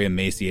still very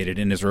emaciated,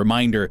 and as a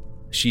reminder,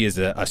 she is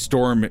a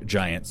storm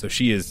giant, so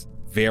she is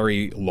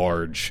very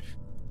large.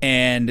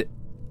 And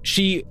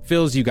she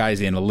fills you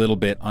guys in a little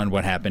bit on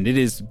what happened. It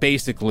is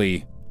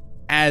basically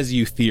as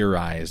you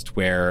theorized,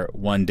 where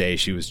one day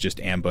she was just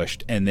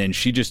ambushed and then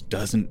she just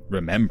doesn't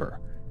remember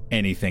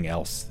anything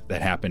else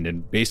that happened.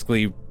 And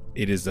basically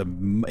it is a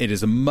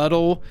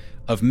muddle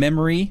of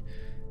memory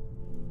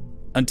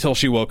until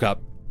she woke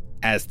up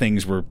as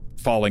things were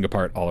falling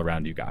apart all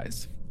around you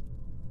guys.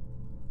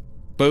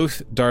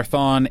 Both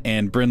Darthon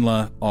and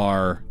Brynla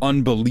are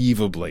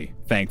unbelievably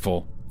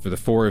thankful for the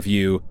four of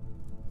you.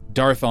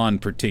 Darthon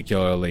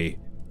particularly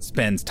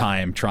spends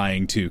time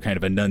trying to kind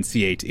of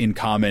enunciate in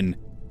common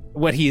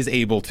what he is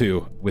able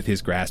to with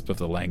his grasp of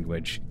the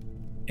language.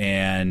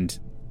 And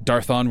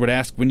Darthon would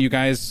ask when you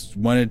guys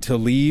wanted to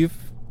leave,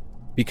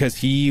 because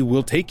he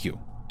will take you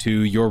to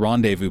your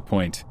rendezvous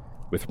point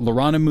with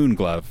Laurana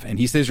Moonglove. And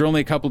he says you're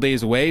only a couple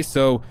days away,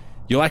 so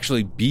you'll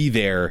actually be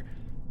there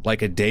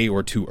like a day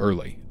or two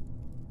early.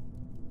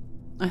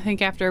 I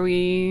think after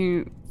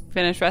we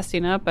finish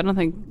resting up, I don't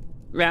think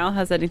Ral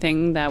has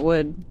anything that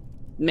would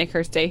make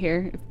her stay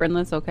here if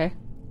Brynla's okay.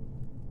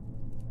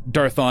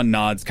 Darthon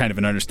nods kind of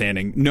an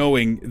understanding,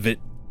 knowing that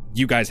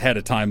you guys had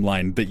a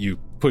timeline that you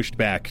pushed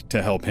back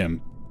to help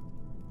him.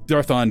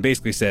 Darthon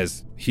basically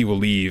says he will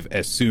leave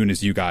as soon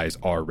as you guys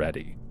are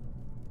ready.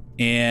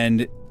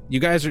 And you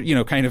guys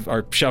are, kind of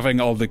are shoving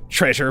all the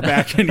treasure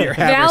back into your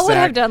haversack. Val would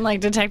have done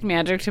detect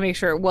magic to make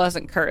sure it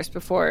wasn't cursed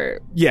before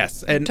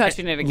and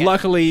touching it again.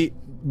 Luckily,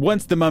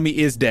 once the mummy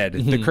is dead,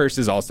 the curse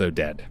is also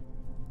dead.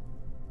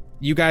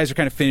 You guys are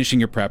kind of finishing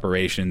your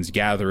preparations,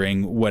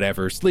 gathering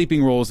whatever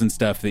sleeping rolls and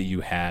stuff that you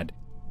had.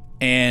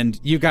 And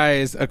you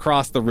guys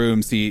across the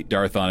room see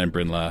Darthon and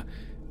Brynla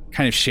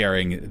kind of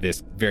sharing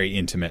this very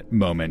intimate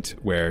moment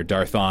where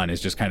Darthon is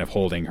just kind of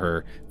holding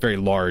her very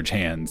large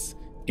hands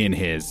in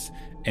his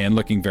and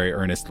looking very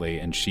earnestly,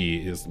 and she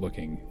is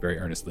looking very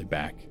earnestly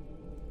back.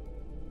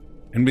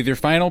 And with your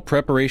final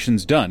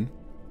preparations done,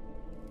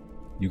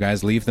 you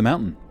guys leave the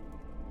mountain.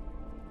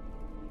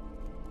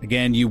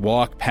 Again, you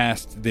walk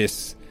past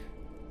this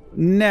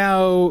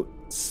now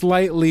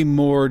slightly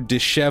more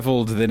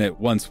disheveled than it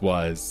once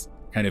was,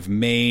 kind of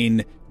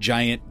main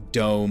giant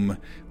dome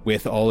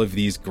with all of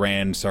these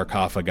grand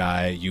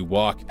sarcophagi. You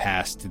walk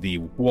past the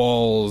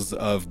walls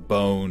of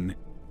bone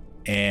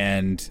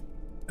and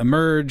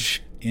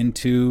emerge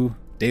into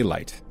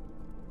daylight.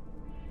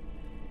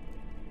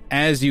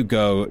 As you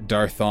go,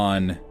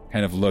 Darthon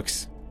kind of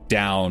looks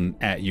down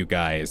at you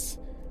guys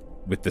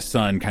with the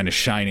sun kind of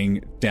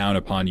shining down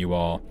upon you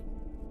all.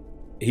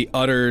 He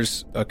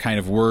utters a kind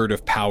of word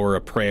of power,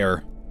 a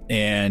prayer,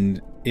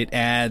 and it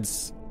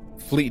adds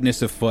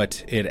fleetness of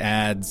foot. It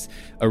adds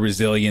a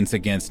resilience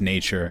against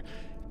nature.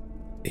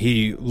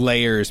 He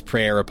layers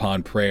prayer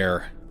upon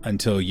prayer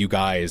until you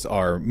guys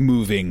are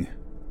moving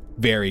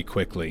very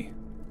quickly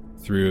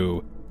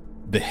through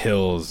the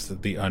hills,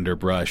 the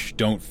underbrush,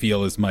 don't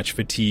feel as much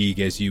fatigue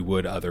as you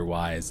would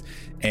otherwise,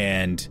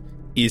 and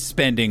is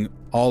spending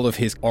all of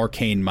his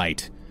arcane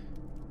might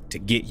to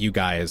get you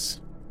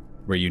guys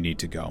where you need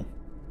to go.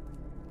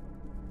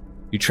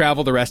 You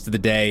travel the rest of the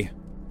day.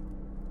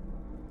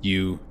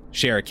 You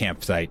share a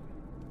campsite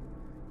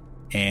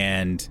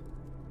and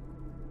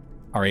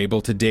are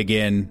able to dig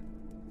in,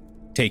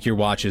 take your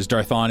watches.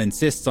 Darthon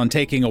insists on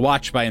taking a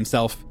watch by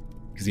himself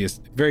because he has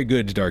very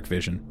good dark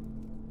vision.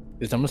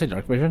 Did someone say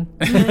dark vision?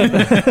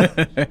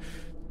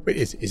 Wait,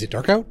 is it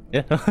dark out?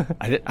 Yeah,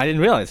 I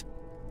didn't realize.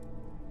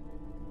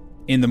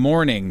 In the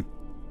morning,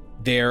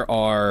 there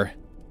are,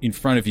 in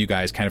front of you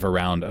guys, kind of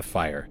around a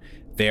fire,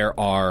 there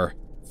are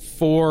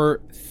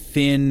 4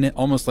 thin,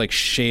 almost like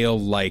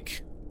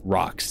shale-like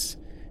rocks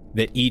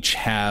that each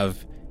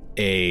have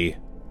a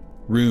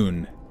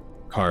rune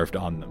carved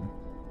on them.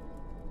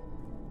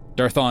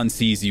 Darthon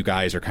sees you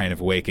guys are kind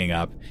of waking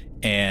up,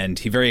 and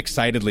he very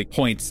excitedly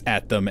points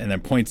at them and then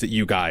points at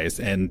you guys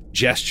and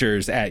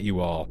gestures at you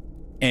all,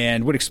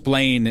 and would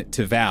explain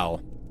to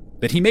Val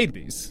that he made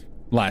these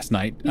last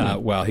night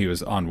while he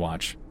was on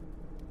watch.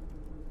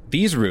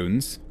 These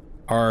runes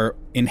are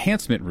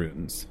enhancement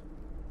runes.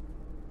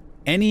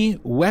 Any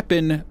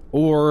weapon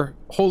or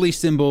holy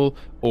symbol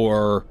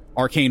or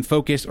arcane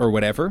focus or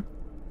whatever,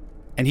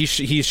 and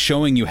he's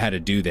showing you how to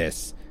do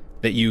this,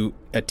 that you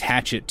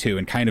attach it to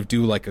and kind of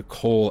do like a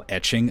coal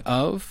etching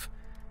of,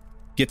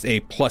 gets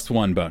a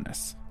 +1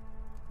 bonus.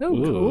 Oh,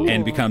 cool.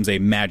 And becomes a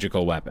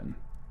magical weapon.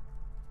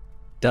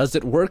 Does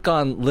it work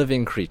on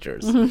living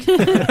creatures?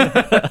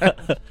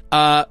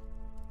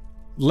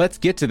 Let's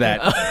get to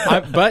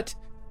that. But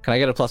Can I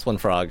get a +1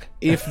 frog?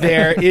 If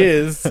there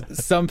is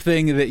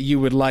something that you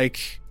would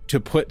like to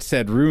put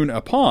said rune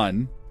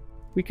upon,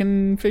 we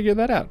can figure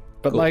that out.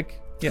 But Cool.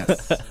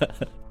 yes.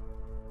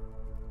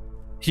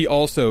 He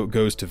also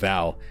goes to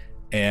Val,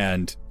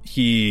 and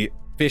he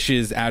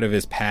fishes out of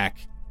his pack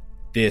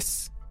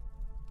this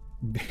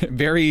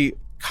very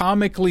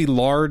comically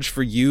large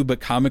for you, but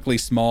comically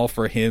small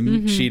for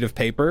him sheet of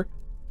paper.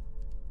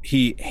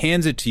 He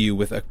hands it to you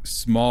with a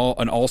small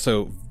and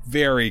also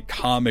very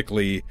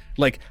comically,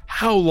 like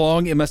how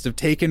long it must have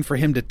taken for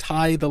him to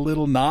tie the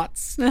little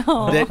knots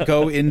that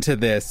go into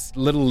this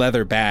little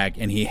leather bag,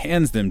 and he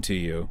hands them to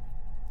you.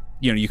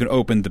 You know, you can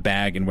open the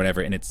bag and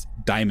whatever, and it's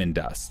diamond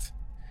dust.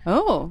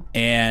 Oh.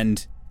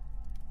 And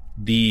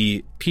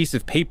the piece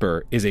of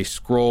paper is a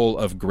scroll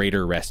of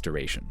greater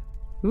restoration.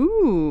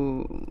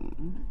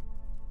 Ooh.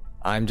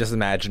 I'm just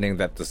imagining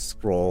that the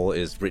scroll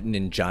is written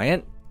in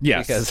giant.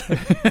 Yes.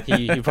 Because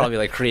he probably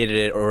like created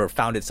it or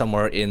found it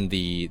somewhere in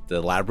the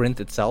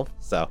labyrinth itself.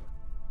 So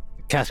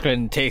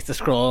Kaskrin takes the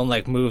scroll and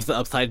like moves it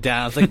upside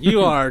down. It's like,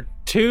 you are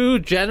too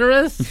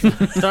generous,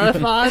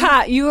 Darthon.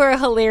 Ha, you are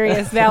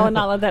hilarious. Val would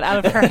not let that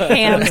out of her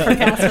hands for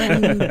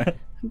Catherine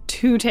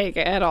to take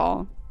it at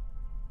all.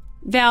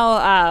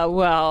 Val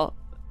will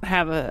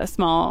have a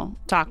small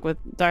talk with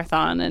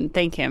Darthon and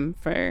thank him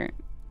for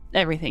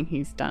everything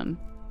he's done.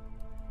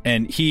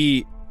 And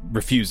he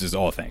refuses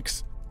all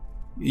thanks.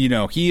 You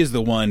know, he is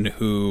the one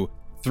who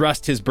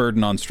thrust his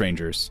burden on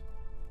strangers,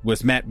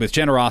 was met with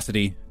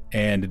generosity,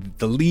 and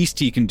the least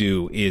he can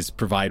do is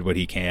provide what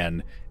he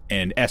can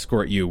and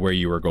escort you where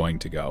you are going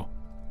to go.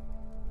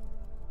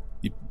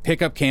 You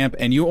pick up camp,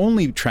 and you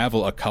only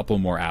travel a couple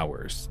more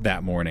hours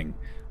that morning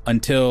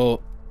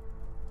until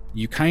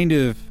you kind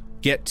of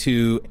get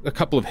to a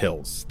couple of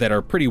hills that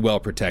are pretty well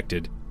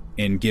protected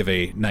and give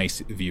a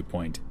nice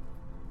viewpoint.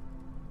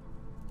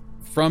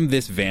 From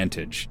this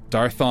vantage,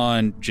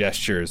 Darthon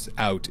gestures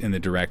out in the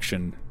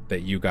direction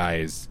that you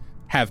guys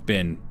have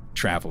been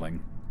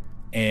traveling.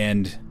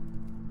 And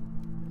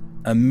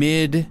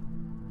amid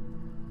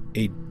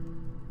a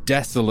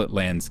desolate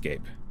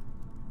landscape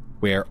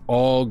where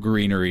all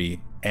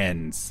greenery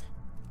ends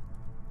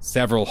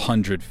several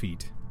hundred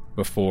feet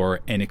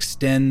before and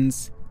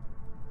extends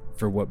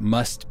for what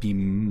must be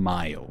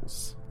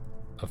miles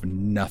of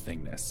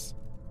nothingness.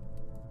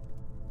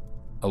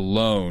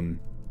 Alone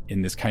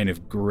in this kind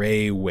of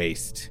gray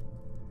waste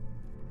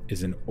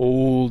is an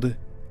old,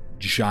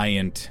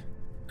 giant,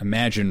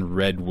 imagine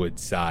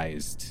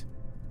redwood-sized,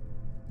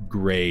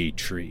 gray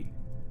tree.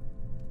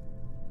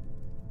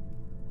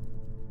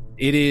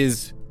 It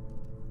is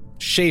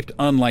shaped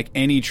unlike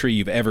any tree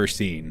you've ever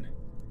seen.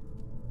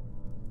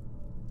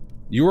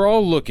 You are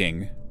all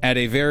looking at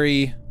a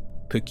very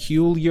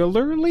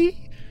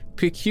peculiarly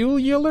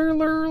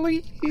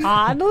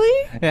Oddly?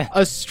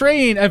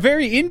 a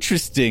very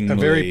interesting, A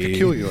very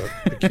peculiar.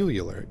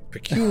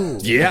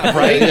 Yeah,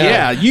 right.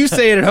 Yeah, you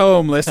say it at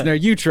home, listener.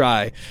 You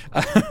try.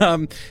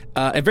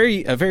 A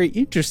very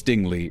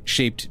interestingly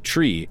shaped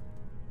tree.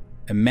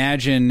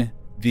 Imagine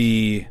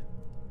the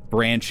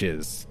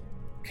branches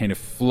kind of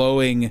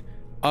flowing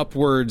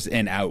upwards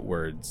and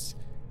outwards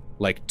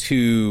like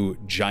two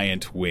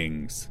giant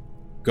wings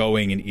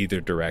going in either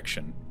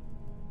direction.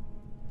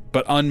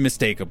 But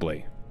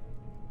unmistakably,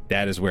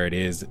 that is where it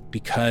is,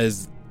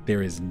 because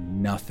there is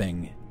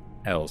nothing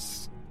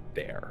else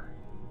there.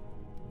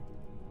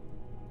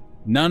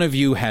 None of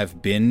you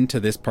have been to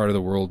this part of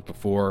the world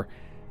before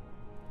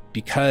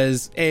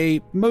because,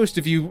 most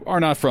of you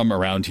are not from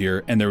around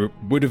here, and there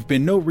would have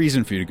been no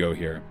reason for you to go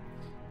here.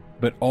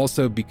 But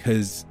also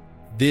because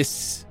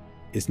this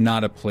is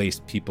not a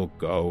place people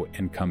go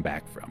and come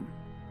back from.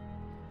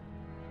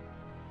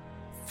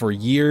 For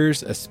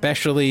years,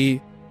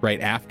 especially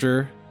right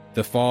after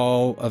the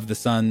fall of the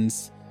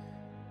suns,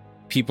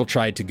 people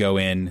tried to go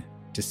in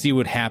to see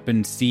what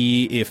happened,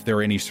 see if there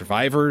were any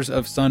survivors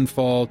of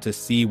Sunfall, to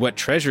see what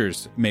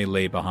treasures may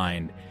lay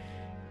behind.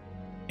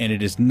 And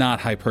it is not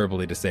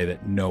hyperbole to say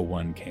that no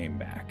one came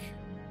back.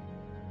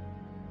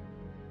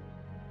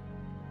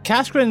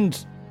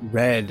 Kaskrin's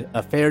read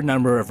a fair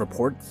number of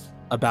reports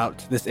about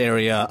this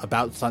area,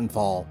 about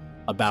Sunfall,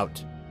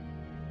 about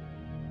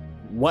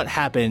what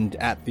happened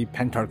at the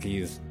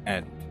Pentarchy's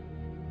end.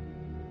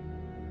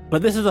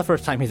 But this is the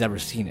first time he's ever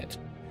seen it.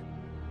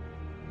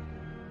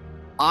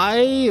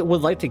 I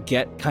would like to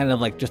get kind of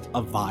like just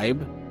a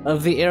vibe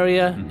of the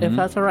area, if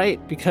that's all right,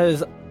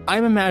 because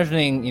I'm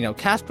imagining,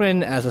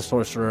 Kaskrin as a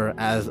sorcerer,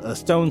 as a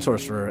stone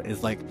sorcerer,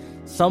 is like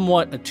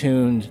somewhat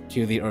attuned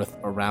to the earth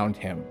around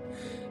him.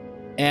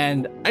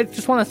 And I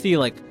just want to see,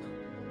 like,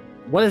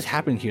 what has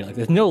happened here? Like,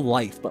 there's no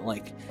life, but,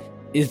 like,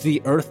 is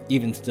the earth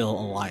even still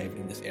alive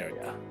in this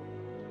area?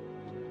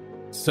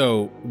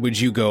 So, would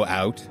you go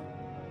out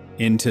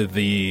into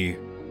the...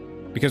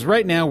 Because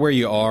right now where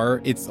you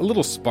are, it's a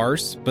little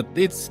sparse, but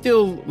it's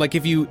still, like,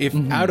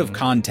 if out of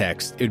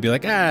context, it would be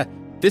like,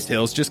 this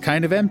hill's just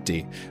kind of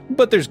empty.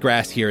 But there's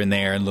grass here and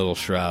there and little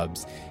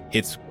shrubs.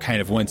 It's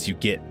kind of once you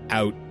get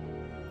out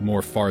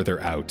more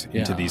farther out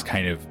into Yeah. these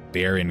kind of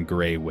barren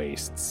gray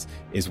wastes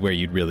is where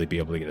you'd really be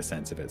able to get a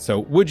sense of it. So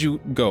would you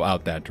go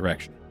out that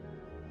direction?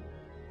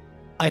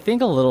 I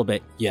think a little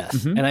bit, yes.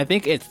 Mhm. And I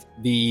think it's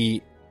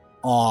the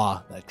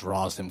awe that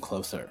draws him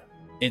closer.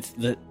 It's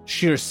the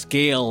sheer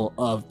scale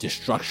of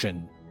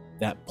destruction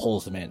that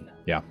pulls him in.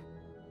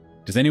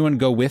 Does anyone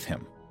go with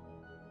him?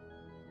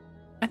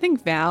 I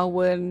think Val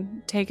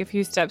would take a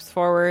few steps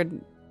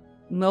forward,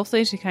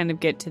 mostly to kind of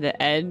get to the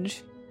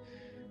edge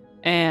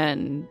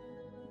and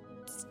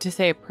to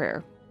say a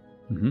prayer.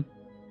 Mm-hmm.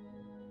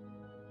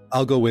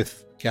 I'll go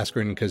with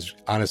Kaskrin because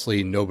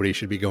honestly, nobody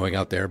should be going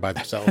out there by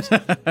themselves.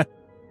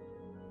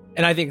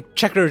 And I think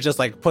Checkers just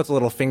like puts a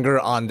little finger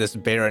on this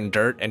barren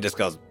dirt and just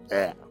goes,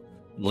 "Eh,"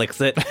 licks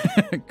it.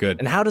 Good.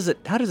 And how does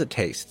it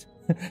taste?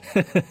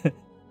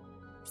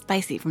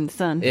 Spicy from the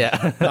sun.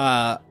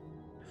 Yeah.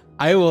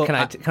 I will. Can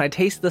I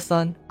taste the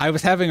sun? I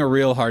was having a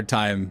real hard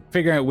time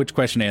figuring out which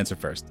question to answer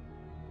first,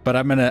 but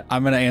I'm gonna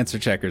answer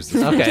Checkers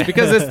Okay.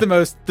 because it's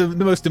the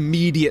most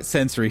immediate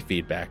sensory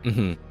feedback.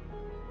 Mm-hmm.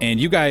 And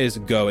you guys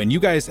go, and you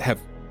guys have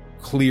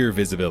clear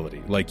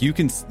visibility. Like you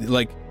can,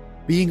 like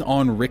being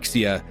on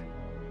Rixia.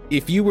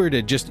 If you were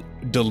to just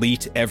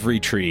delete every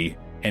tree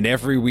and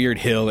every weird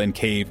hill and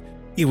cave,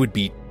 it would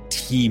be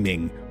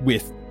teeming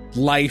with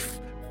life.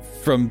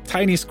 From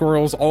tiny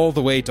squirrels all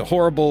the way to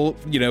horrible,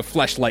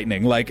 flesh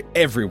lightning, like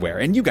everywhere.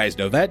 And you guys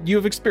know that. You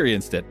have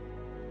experienced it.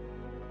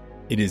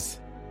 It is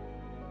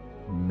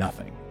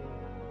nothing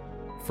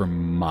for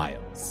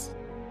miles.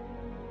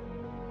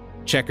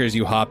 Checkers,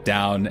 you hop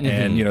down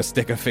and,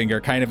 stick a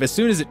finger kind of as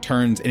soon as it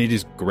turns and it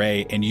is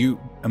gray and you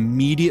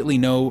immediately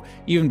know,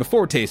 even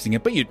before tasting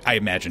it, but I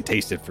imagine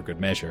taste it for good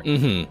measure.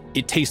 Mm-hmm.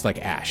 It tastes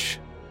like ash,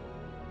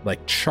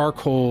 like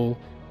charcoal,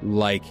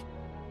 like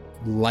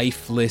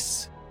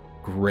lifeless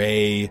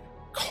gray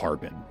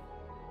carbon.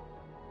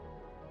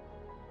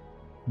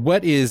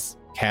 What is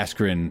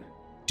Kaskrin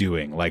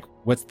doing? Like,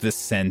 what's the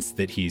sense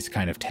that he's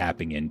kind of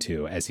tapping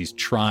into as he's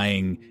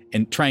trying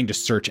to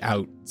search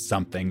out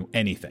something,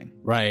 anything?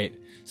 Right.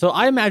 So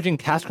I imagine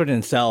Kaskrin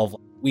himself,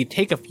 we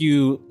take a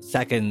few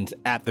seconds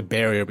at the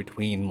barrier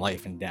between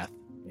life and death,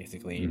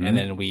 basically, Mhm. and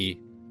then we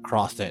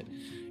cross it.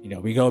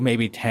 We go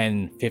maybe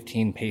 10,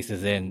 15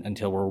 paces in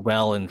until we're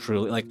well and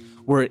truly, like,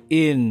 we're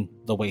in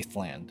the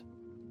wasteland.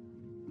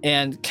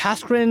 And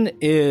Kaskrin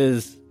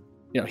is,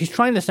 he's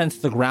trying to sense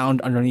the ground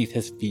underneath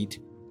his feet.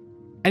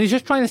 And he's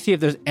just trying to see if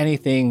there's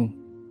anything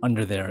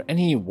under there,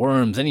 any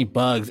worms, any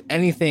bugs,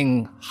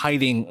 anything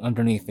hiding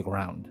underneath the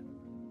ground.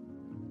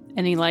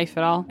 Any life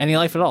at all? Any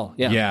life at all.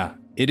 Yeah. Yeah.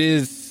 It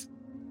is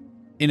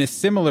in a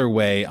similar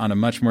way on a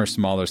much more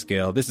smaller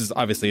scale. This is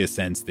obviously a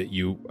sense that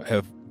you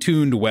have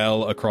tuned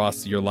well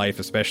across your life,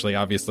 especially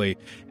obviously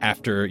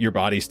after your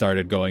body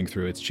started going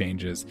through its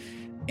changes.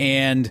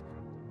 And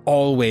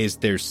always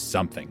there's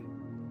something.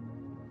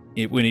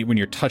 When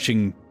you're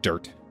touching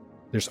dirt,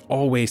 there's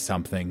always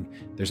something.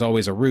 There's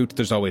always a root.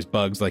 There's always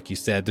bugs, like you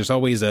said. There's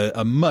always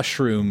a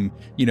mushroom,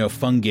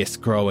 fungus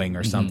growing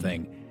or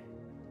something.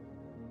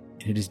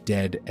 And it is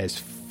dead as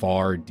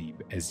far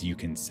deep as you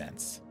can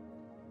sense.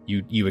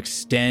 You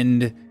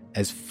extend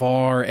as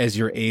far as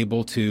you're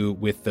able to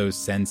with those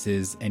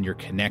senses and your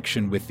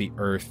connection with the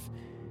earth.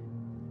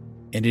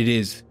 And it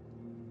is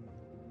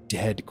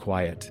dead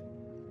quiet.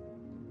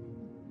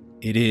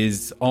 It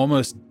is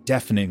almost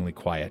deafeningly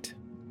quiet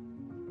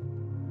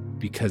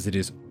because it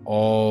is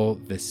all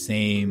the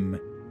same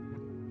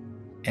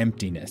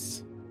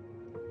emptiness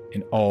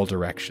in all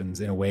directions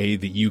in a way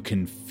that you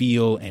can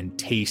feel and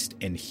taste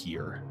and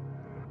hear.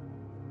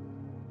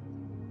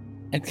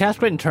 And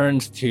Kaskrin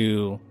turns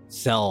to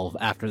Selv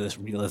after this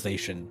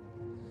realization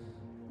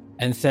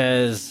and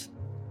says,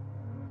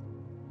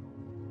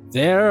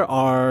 there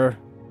are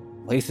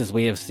places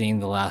we have seen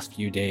the last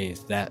few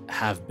days that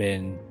have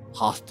been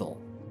hostile,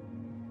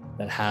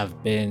 that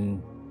have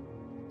been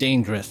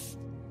dangerous,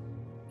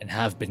 and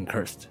have been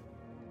cursed.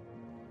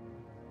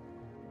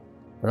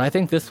 But I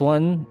think this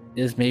one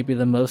is maybe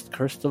the most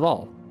cursed of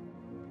all.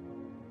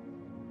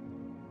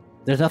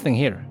 There's nothing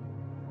here.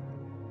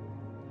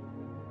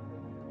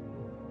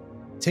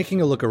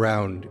 Taking a look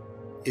around,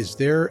 is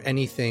there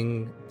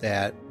anything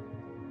that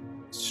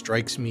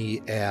strikes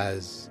me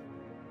as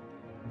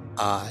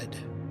odd?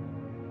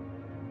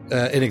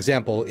 An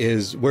example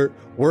is we're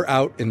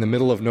out in the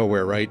middle of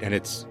nowhere, right? And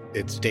it's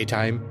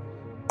daytime.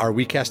 Are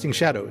we casting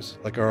shadows?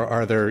 Like,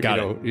 are there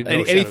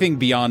anything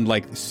beyond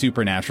like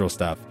supernatural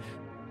stuff?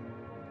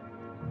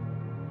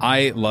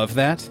 I love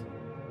that.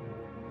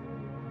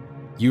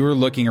 You are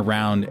looking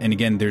around, and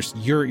again,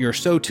 you're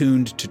so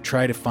tuned to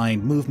try to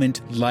find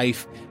movement,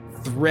 life,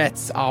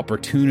 threats,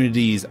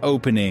 opportunities,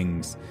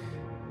 openings,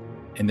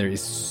 and there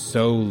is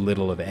so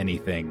little of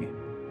anything.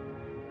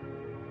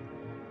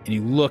 And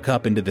you look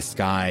up into the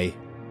sky,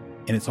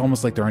 and it's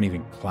almost like there aren't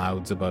even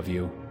clouds above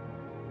you.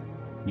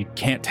 You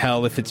can't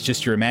tell if it's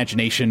just your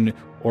imagination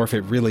or if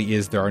it really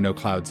is there are no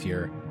clouds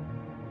here.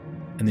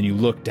 And then you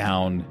look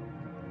down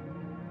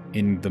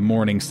in the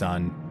morning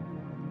sun,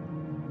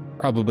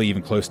 probably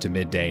even close to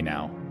midday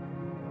now.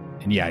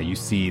 And yeah, you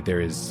see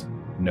there is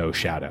no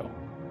shadow.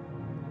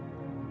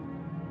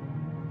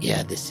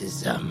 Yeah, this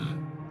is,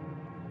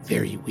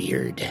 very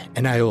weird.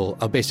 And I'll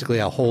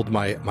hold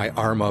my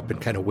arm up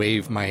and kind of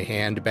wave my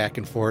hand back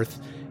and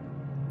forth,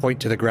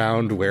 point to the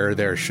ground where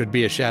there should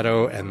be a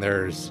shadow and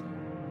there's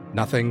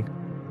nothing.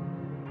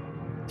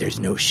 There's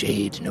no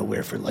shade,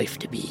 nowhere for life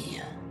to be.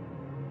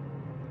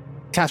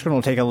 Cascarin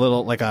will take a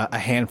little, like a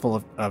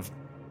handful of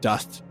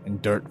dust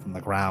and dirt from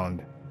the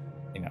ground,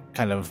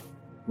 kind of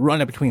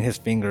run it between his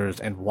fingers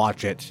and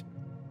watch it.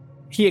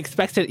 He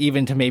expects it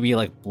even to maybe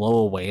like blow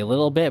away a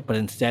little bit, but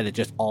instead it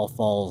just all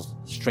falls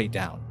straight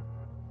down.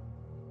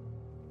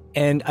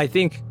 And I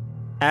think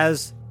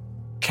as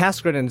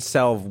Cascarin and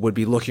Selv would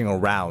be looking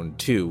around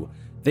too,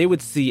 they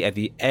would see at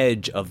the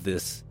edge of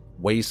this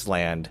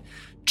wasteland,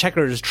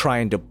 Checkers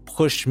trying to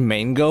push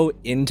Mango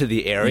into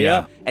the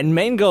area. Yeah. And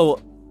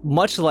Mango,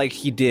 much like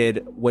he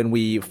did when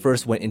we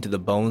first went into the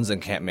Bones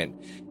encampment,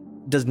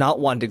 does not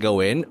want to go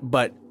in,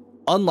 but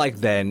unlike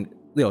then,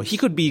 he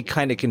could be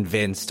kind of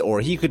convinced,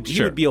 or he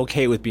would be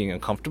okay with being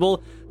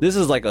uncomfortable. This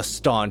is like a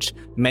staunch.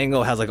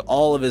 Mango has like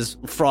all of his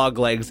frog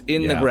legs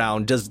in the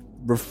ground, just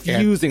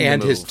refusing to move.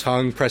 And his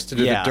tongue pressed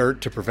into the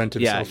dirt to prevent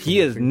himself from he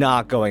is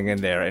not going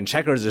in there. And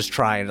Checkers is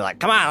trying to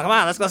come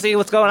on, let's go see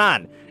what's going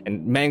on.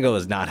 And Mango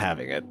is not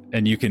having it.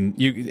 And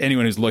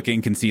anyone who's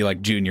looking can see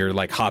like Junior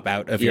like hop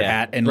out of your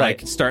hat and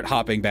like start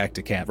hopping back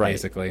to camp,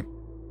 basically.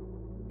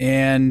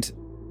 And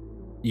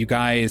you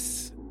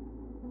guys,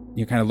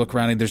 you kind of look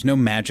around and there's no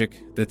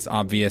magic that's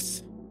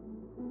obvious.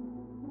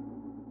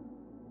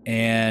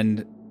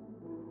 And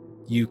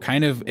you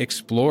kind of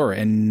explore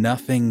and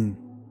nothing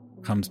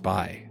comes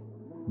by.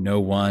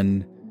 No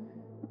one.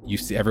 You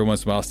see every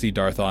once in a while see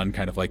Darthon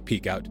kind of like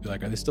peek out to be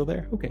like, are they still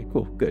there? Okay,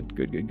 cool. Good.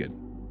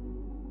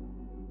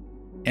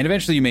 And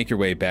eventually you make your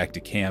way back to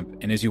camp,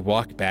 and as you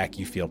walk back,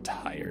 you feel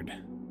tired.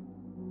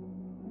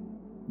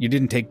 You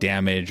didn't take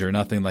damage or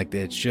nothing like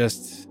that. It's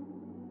just,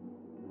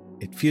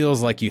 it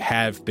feels like you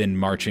have been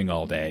marching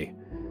all day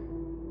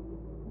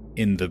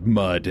in the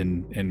mud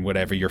and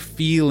whatever. You're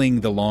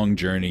feeling the long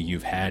journey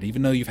you've had,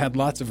 even though you've had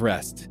lots of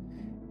rest.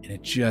 And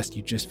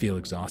you just feel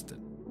exhausted.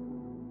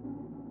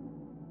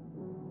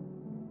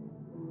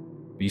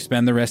 But you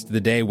spend the rest of the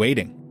day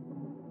waiting.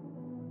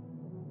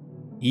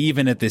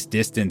 Even at this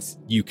distance,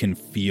 you can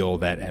feel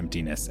that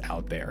emptiness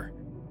out there.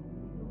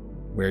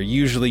 Where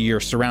usually you're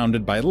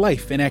surrounded by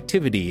life and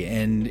activity,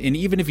 and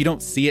even if you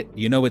don't see it,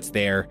 you know it's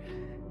there,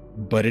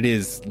 but it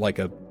is like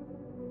a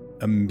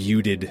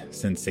muted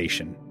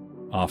sensation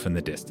off in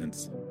the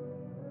distance.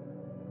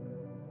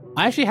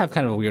 I actually have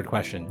kind of a weird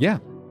question. Yeah.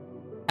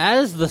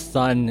 As the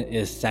sun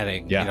is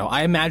setting,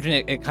 I imagine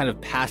it kind of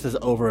passes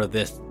over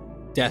this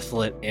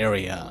desolate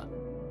area.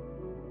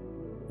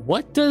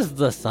 What does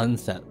the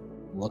sunset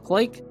look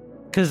like?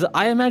 Because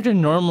I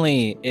imagine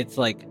normally it's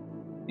like,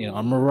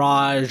 a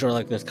mirage, or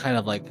like there's kind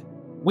of like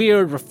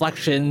weird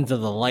reflections of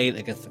the light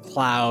against the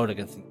cloud,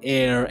 against the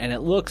air, and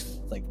it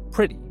looks like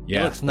pretty.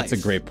 Yeah, it looks nice.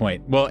 That's a great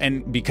point. Well,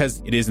 and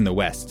because it is in the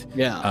west,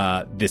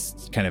 yeah,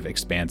 this kind of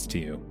expands to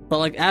you. But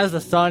like as the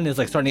sun is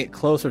like starting to get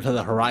closer to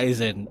the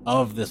horizon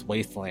of this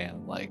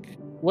wasteland, like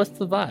what's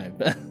the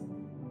vibe?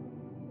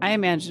 I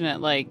imagine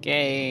it like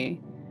a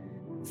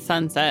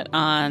sunset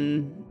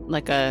on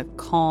like a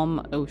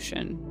calm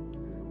ocean,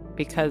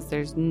 because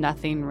there's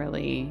nothing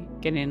really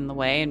getting in the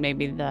way, and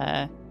maybe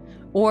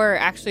or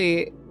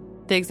actually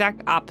the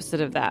exact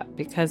opposite of that,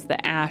 because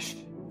the ash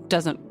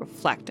doesn't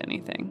reflect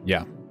anything.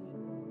 Yeah.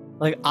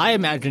 Like I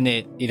imagine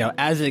it,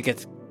 as it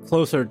gets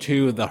closer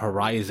to the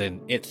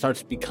horizon, it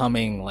starts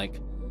becoming like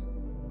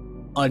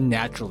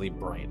unnaturally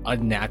bright,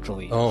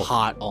 unnaturally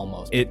hot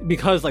almost.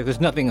 Because like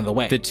there's nothing in the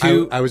way.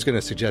 I was going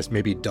to suggest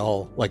maybe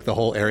dull, like the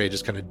whole area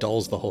just kind of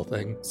dulls the whole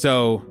thing.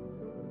 So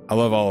I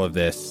love all of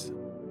this.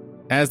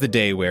 As the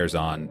day wears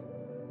on,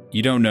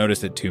 you don't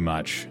notice it too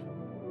much.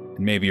 And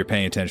maybe you're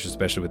paying attention,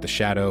 especially with the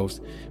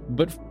shadows.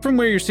 But from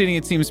where you're sitting,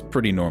 it seems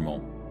pretty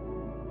normal.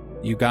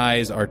 You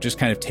guys are just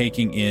kind of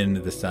taking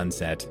in the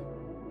sunset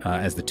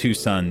as the two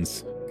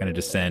suns kind of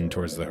descend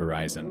towards the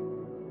horizon.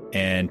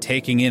 And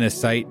taking in a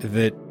sight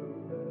that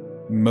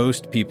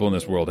most people in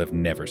this world have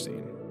never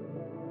seen.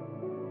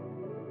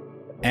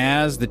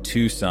 As the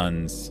two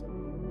suns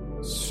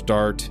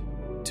start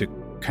to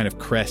kind of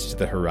crest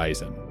the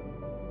horizon,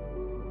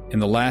 in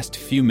the last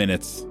few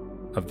minutes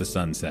of the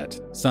sun's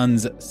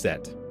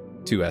set,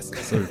 2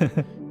 S's or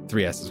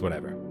 3 S's,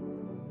 whatever,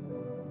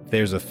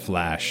 there's a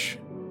flash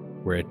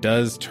where it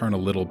does turn a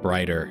little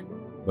brighter,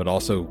 but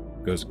also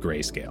goes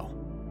grayscale.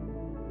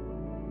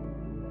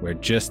 Where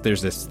just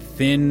there's this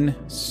thin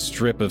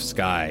strip of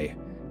sky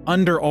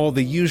under all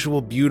the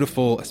usual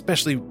beautiful,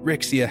 especially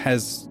Rixia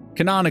has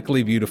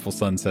canonically beautiful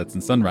sunsets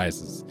and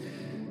sunrises.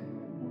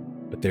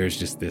 But there's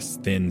just this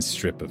thin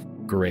strip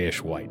of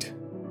grayish white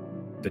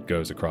that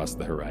goes across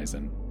the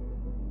horizon,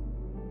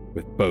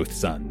 with both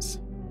suns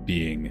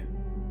being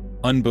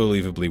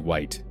unbelievably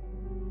white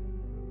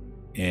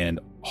and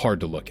hard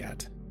to look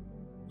at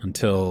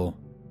until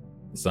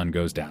the sun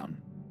goes down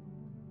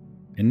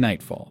and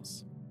night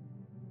falls.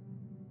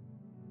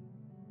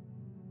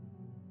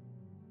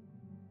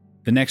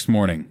 The next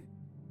morning,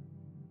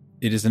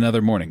 It is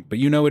another morning, but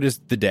you know it is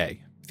the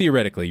day.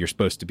 Theoretically, you're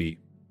supposed to be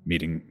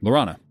meeting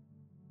Lorana.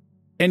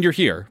 And you're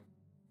here.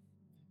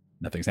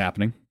 Nothing's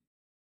happening.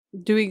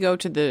 Do we go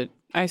to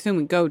I assume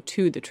we go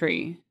to the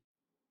tree.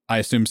 I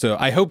assume so.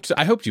 I hoped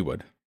you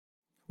would.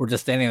 We're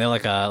just standing there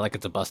like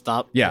it's a bus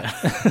stop. Yeah.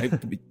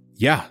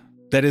 Yeah.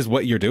 That is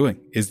what you're doing.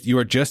 Is you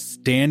are just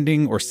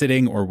standing or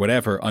sitting or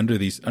whatever under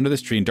this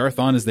tree, and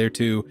Darthon is there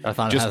too.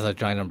 Darthon has a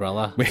giant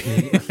umbrella.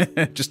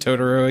 Just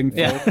Totoroing.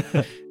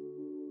 Yeah.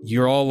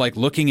 You're all like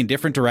looking in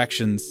different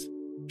directions,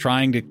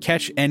 trying to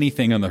catch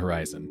anything on the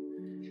horizon.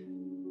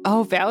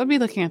 Oh, Val would be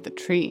looking at the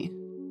tree,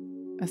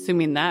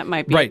 assuming that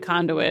might be a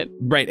conduit.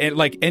 Right. And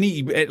like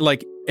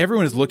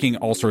everyone is looking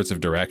all sorts of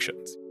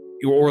directions,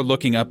 or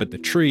looking up at the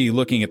tree,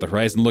 looking at the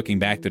horizon, looking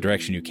back the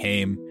direction you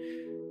came.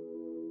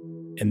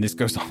 And this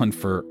goes on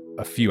for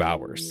a few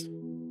hours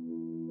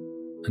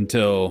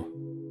until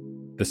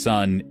the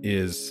sun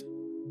is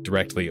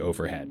directly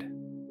overhead.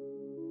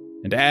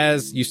 And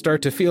as you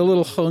start to feel a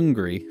little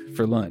hungry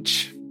for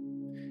lunch,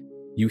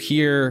 you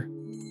hear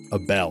a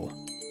bell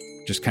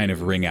just kind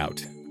of ring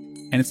out.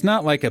 And it's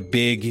not like a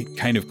big,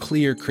 kind of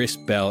clear,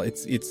 crisp bell.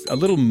 It's a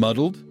little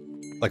muddled.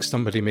 Like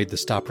somebody made the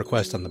stop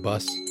request on the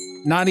bus?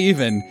 Not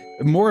even.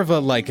 More of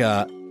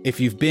if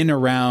you've been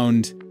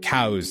around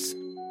cows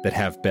that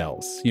have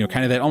bells,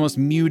 kind of that almost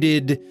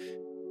muted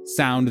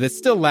sound that's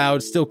still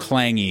loud, still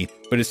clangy,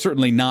 but it's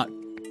certainly not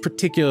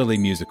particularly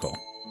musical.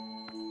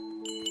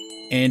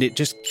 And it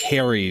just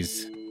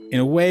carries in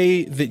a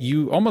way that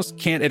you almost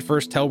can't at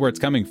first tell where it's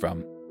coming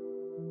from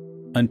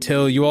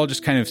until you all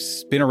just kind of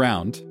spin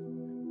around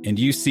and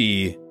you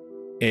see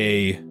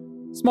a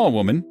small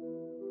woman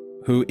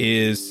who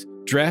is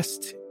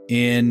dressed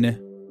in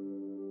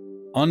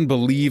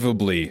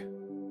unbelievably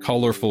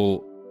colorful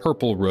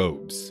purple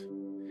robes.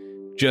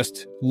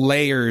 Just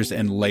layers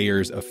and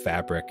layers of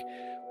fabric,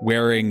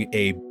 wearing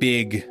a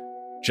big,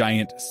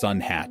 giant sun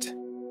hat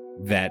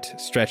that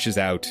stretches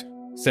out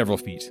several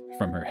feet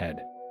from her head.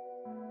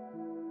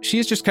 She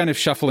is just kind of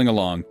shuffling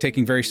along,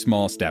 taking very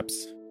small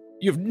steps.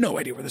 You have no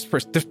idea where this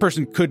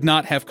person could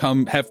not have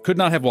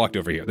walked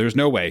over here. There's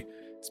no way,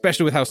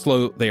 especially with how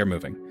slow they are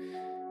moving.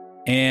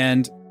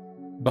 And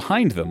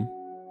behind them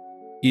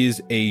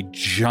is a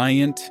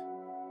giant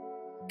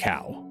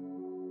cow.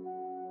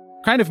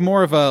 Kind of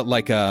more of a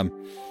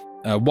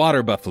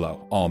water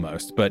buffalo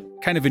almost, but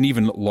kind of an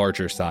even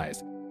larger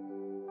size.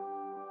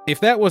 If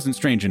that wasn't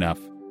strange enough,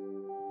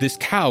 this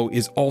cow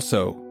is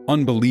also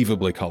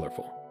unbelievably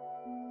colorful.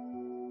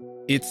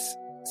 Its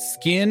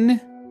skin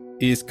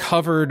is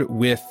covered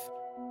with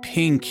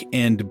pink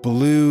and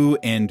blue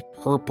and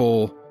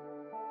purple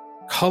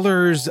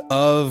colors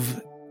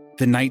of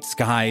the night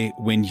sky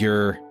when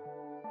you're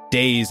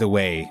days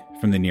away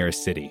from the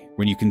nearest city,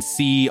 when you can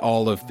see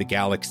all of the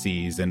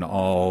galaxies and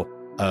all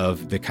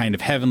of the kind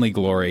of heavenly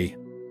glory.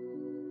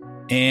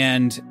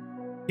 And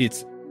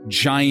its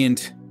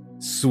giant,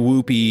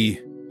 swoopy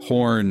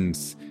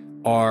horns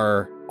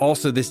are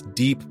also this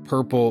deep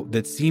purple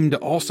that seem to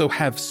also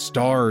have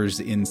stars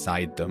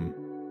inside them.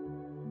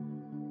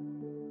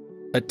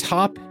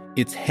 Atop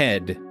its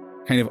head,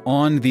 kind of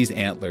on these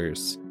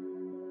antlers,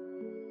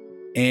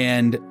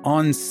 and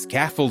on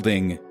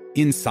scaffolding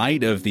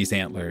inside of these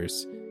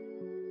antlers,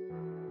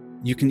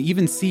 you can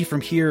even see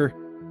from here,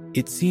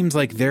 it seems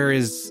like there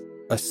is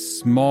a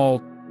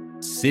small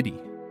city.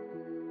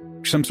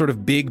 Some sort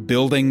of big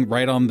building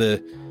right on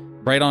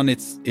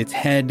its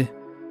head.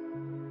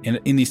 And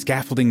in these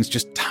scaffoldings,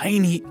 just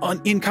tiny,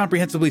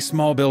 incomprehensibly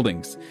small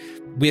buildings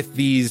with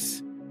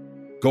these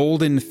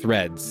golden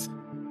threads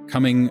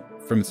coming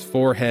from its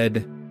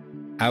forehead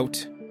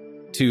out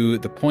to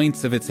the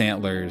points of its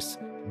antlers,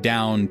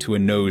 down to a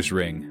nose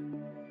ring.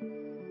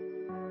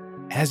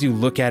 As you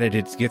look at it,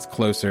 it gets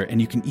closer,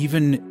 and you can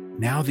even,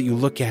 now that you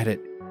look at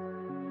it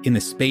in the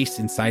space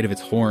inside of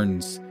its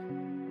horns,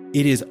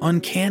 it is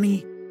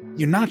uncanny.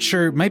 You're not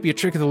sure, it might be a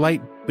trick of the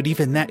light, but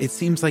even that, it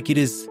seems like it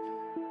is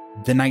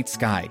the night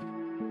sky,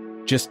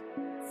 just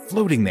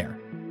floating there,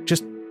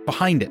 just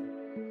behind it.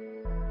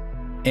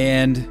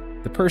 And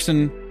the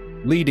person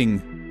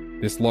leading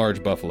this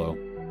large buffalo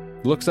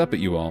looks up at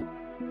you all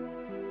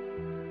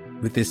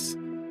with this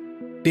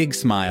big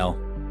smile,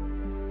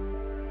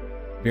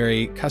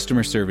 very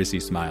customer service-y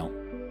smile.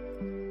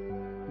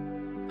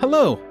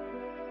 Hello,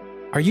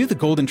 are you the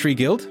Golden Tree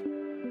Guild?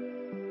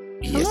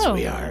 Yes, Hello.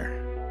 we are.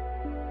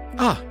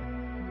 Ah,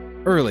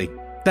 early.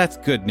 That's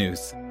good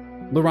news.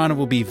 Lorana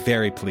will be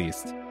very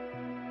pleased.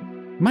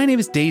 My name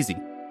is Daisy.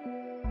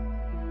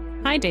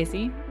 Hi,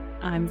 Daisy.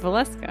 I'm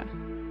Valeska.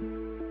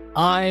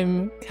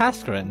 I'm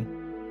Kaskarin.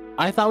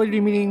 I thought we'd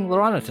be meeting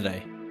Lorana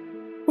today.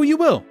 Oh, you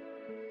will.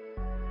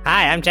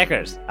 Hi, I'm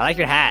Checkers. I like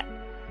your hat.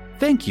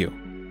 Thank you.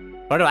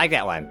 Where do I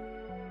get one?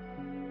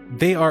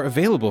 They are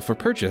available for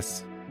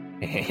purchase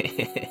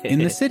in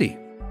the city.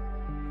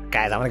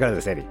 Guys, I want to go to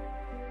the city.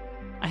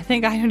 I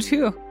think I am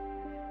too.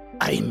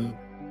 I'm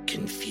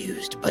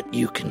confused, but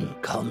you can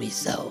call me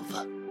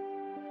Zelva.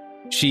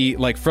 She,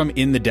 like, from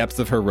in the depths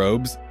of her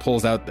robes,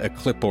 pulls out a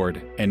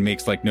clipboard and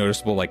makes, like,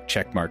 noticeable, like,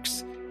 check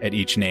marks at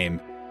each name,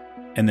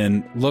 and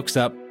then looks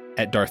up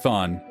at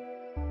Darthon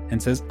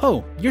and says,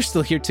 "Oh, you're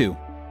still here too.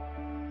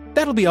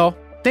 That'll be all.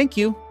 Thank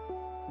you.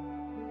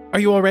 Are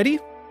you all ready?"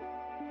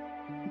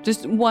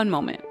 Just one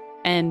moment.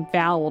 And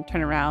Val will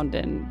turn around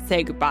and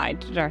say goodbye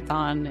to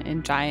Darthon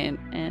and Giant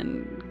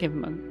and give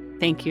him a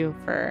thank you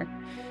for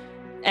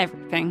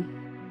everything.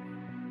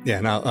 Yeah,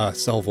 now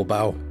Selv will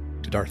bow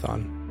to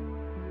Darthon.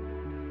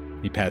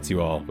 He pats you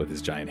all with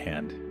his giant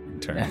hand in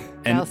turn,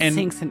 Val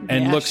sinks in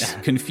and ash. looks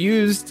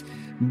confused.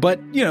 But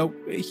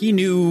he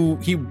knew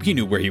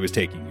where he was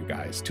taking you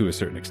guys to a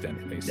certain extent,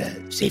 at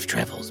least. Safe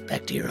travels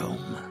back to your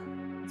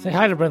home. Say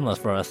hi to Brindla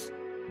for us.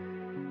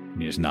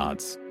 And he just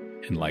nods,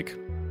 and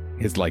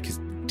his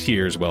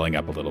tears welling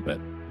up a little bit.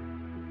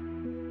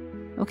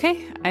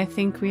 Okay, I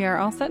think we are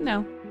all set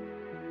now.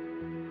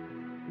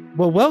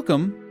 Well,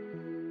 welcome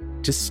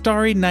to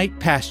Starry Night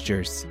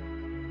Pastures.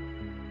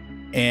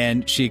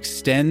 And she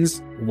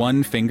extends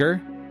one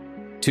finger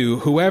to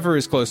whoever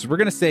is closest. We're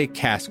going to say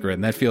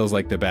Kaskarin. That feels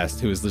like the best,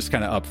 who is just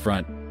kind of up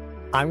front.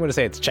 I'm going to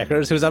say it's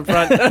Checkers who's up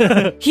front.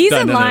 He's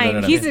No, in no, no, line. no, no,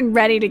 no. He's in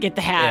ready to get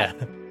the hat.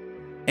 Yeah.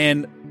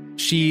 And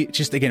she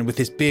just, again, with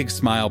this big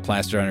smile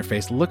plastered on her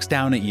face, looks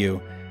down at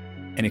you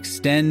and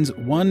extends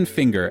one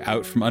finger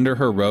out from under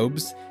her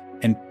robes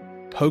and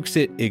pokes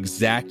it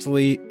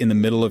exactly in the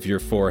middle of your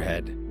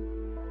forehead.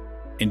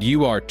 And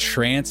you are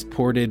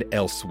transported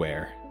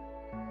elsewhere.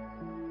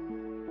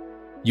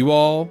 You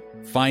all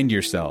find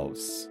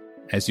yourselves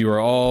as you are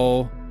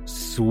all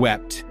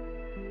swept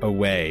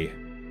away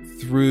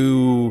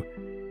through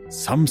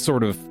some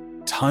sort of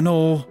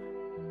tunnel,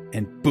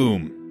 and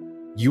boom,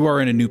 you are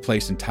in a new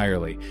place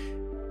entirely.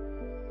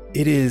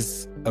 It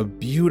is a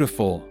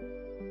beautiful,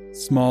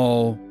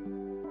 small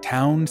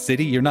town,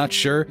 city, you're not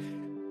sure.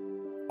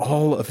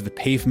 All of the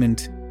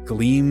pavement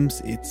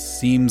gleams. It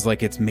seems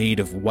like it's made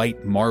of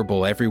white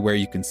marble everywhere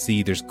you can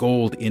see. There's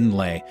gold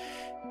inlay.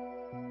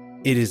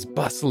 It is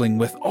bustling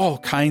with all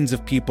kinds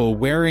of people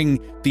wearing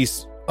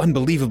these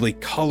unbelievably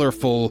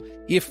colorful,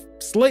 if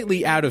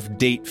slightly out of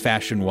date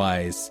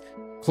fashion-wise,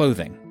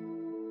 clothing.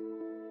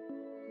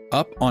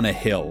 Up on a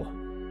hill,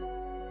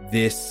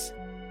 this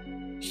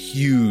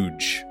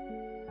huge,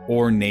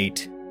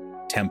 ornate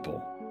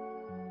temple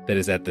that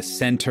is at the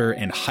center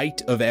and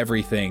height of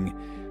everything,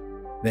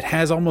 that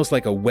has almost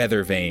like a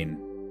weather vane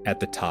at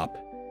the top,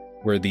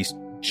 where these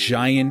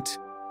giant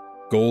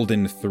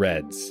golden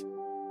threads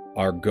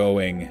are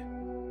going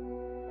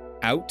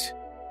out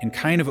and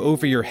kind of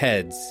over your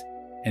heads.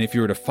 And if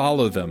you were to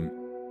follow them,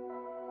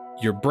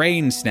 your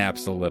brain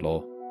snaps a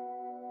little,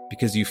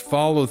 because you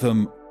follow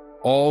them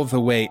all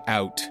the way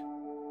out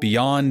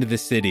beyond the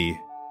city,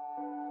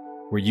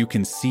 where you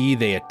can see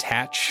they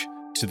attach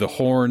to the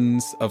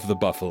horns of the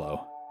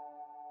buffalo.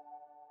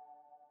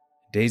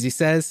 Daisy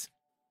says,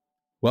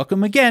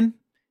 "Welcome again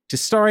to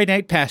Starry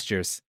Night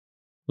Pastures.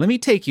 Let me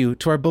take you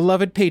to our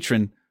beloved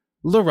patron,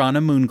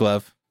 Lorana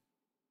Moonglove."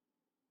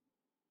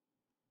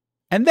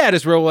 And that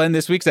is where we'll end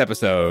this week's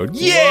episode.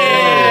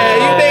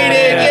 Yeah! You made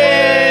it!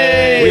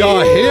 Yay! We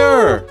are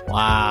here!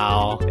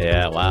 Wow.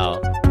 Yeah, wow.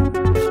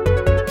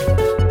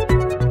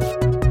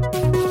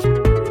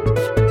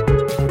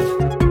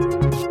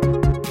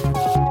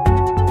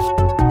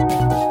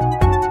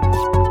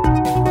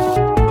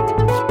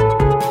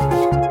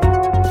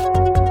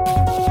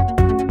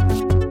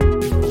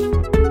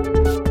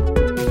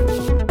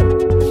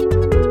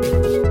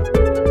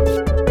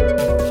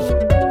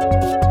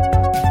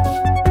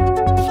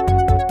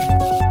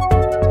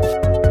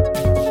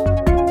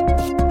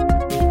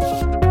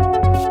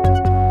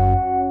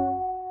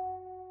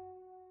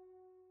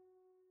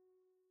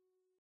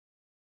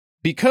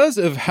 Because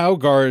of how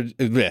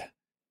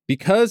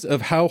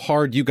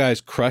hard you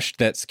guys crushed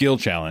that skill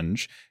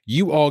challenge,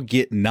 you all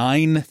get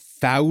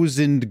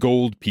 9,000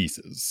 gold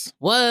pieces.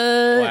 What?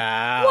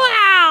 Wow.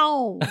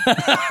 Wow!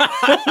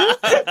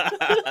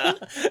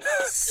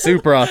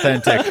 Super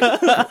authentic.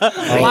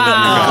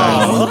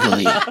 Wow.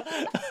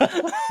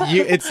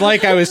 It's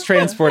like I was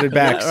transported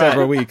back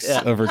several weeks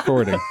of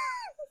recording.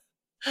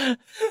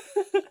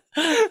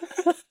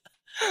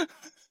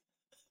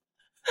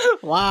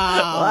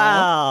 Wow.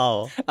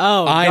 Wow.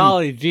 Oh, I'm-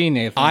 golly gee,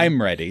 Nathan.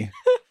 I'm ready.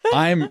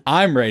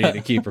 I'm ready to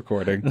keep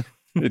recording.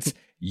 It's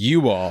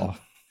you all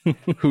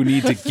who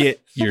need to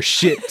get your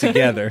shit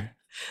together.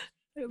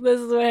 This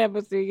is what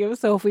happens when you give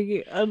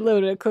Sophie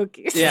unloaded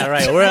cookies. Yeah,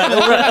 right. We're at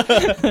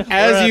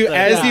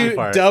As you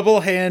part.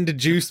 double hand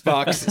juice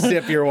box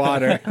sip your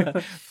water.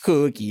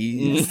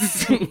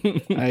 Cookies.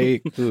 I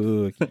eat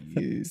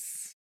cookies.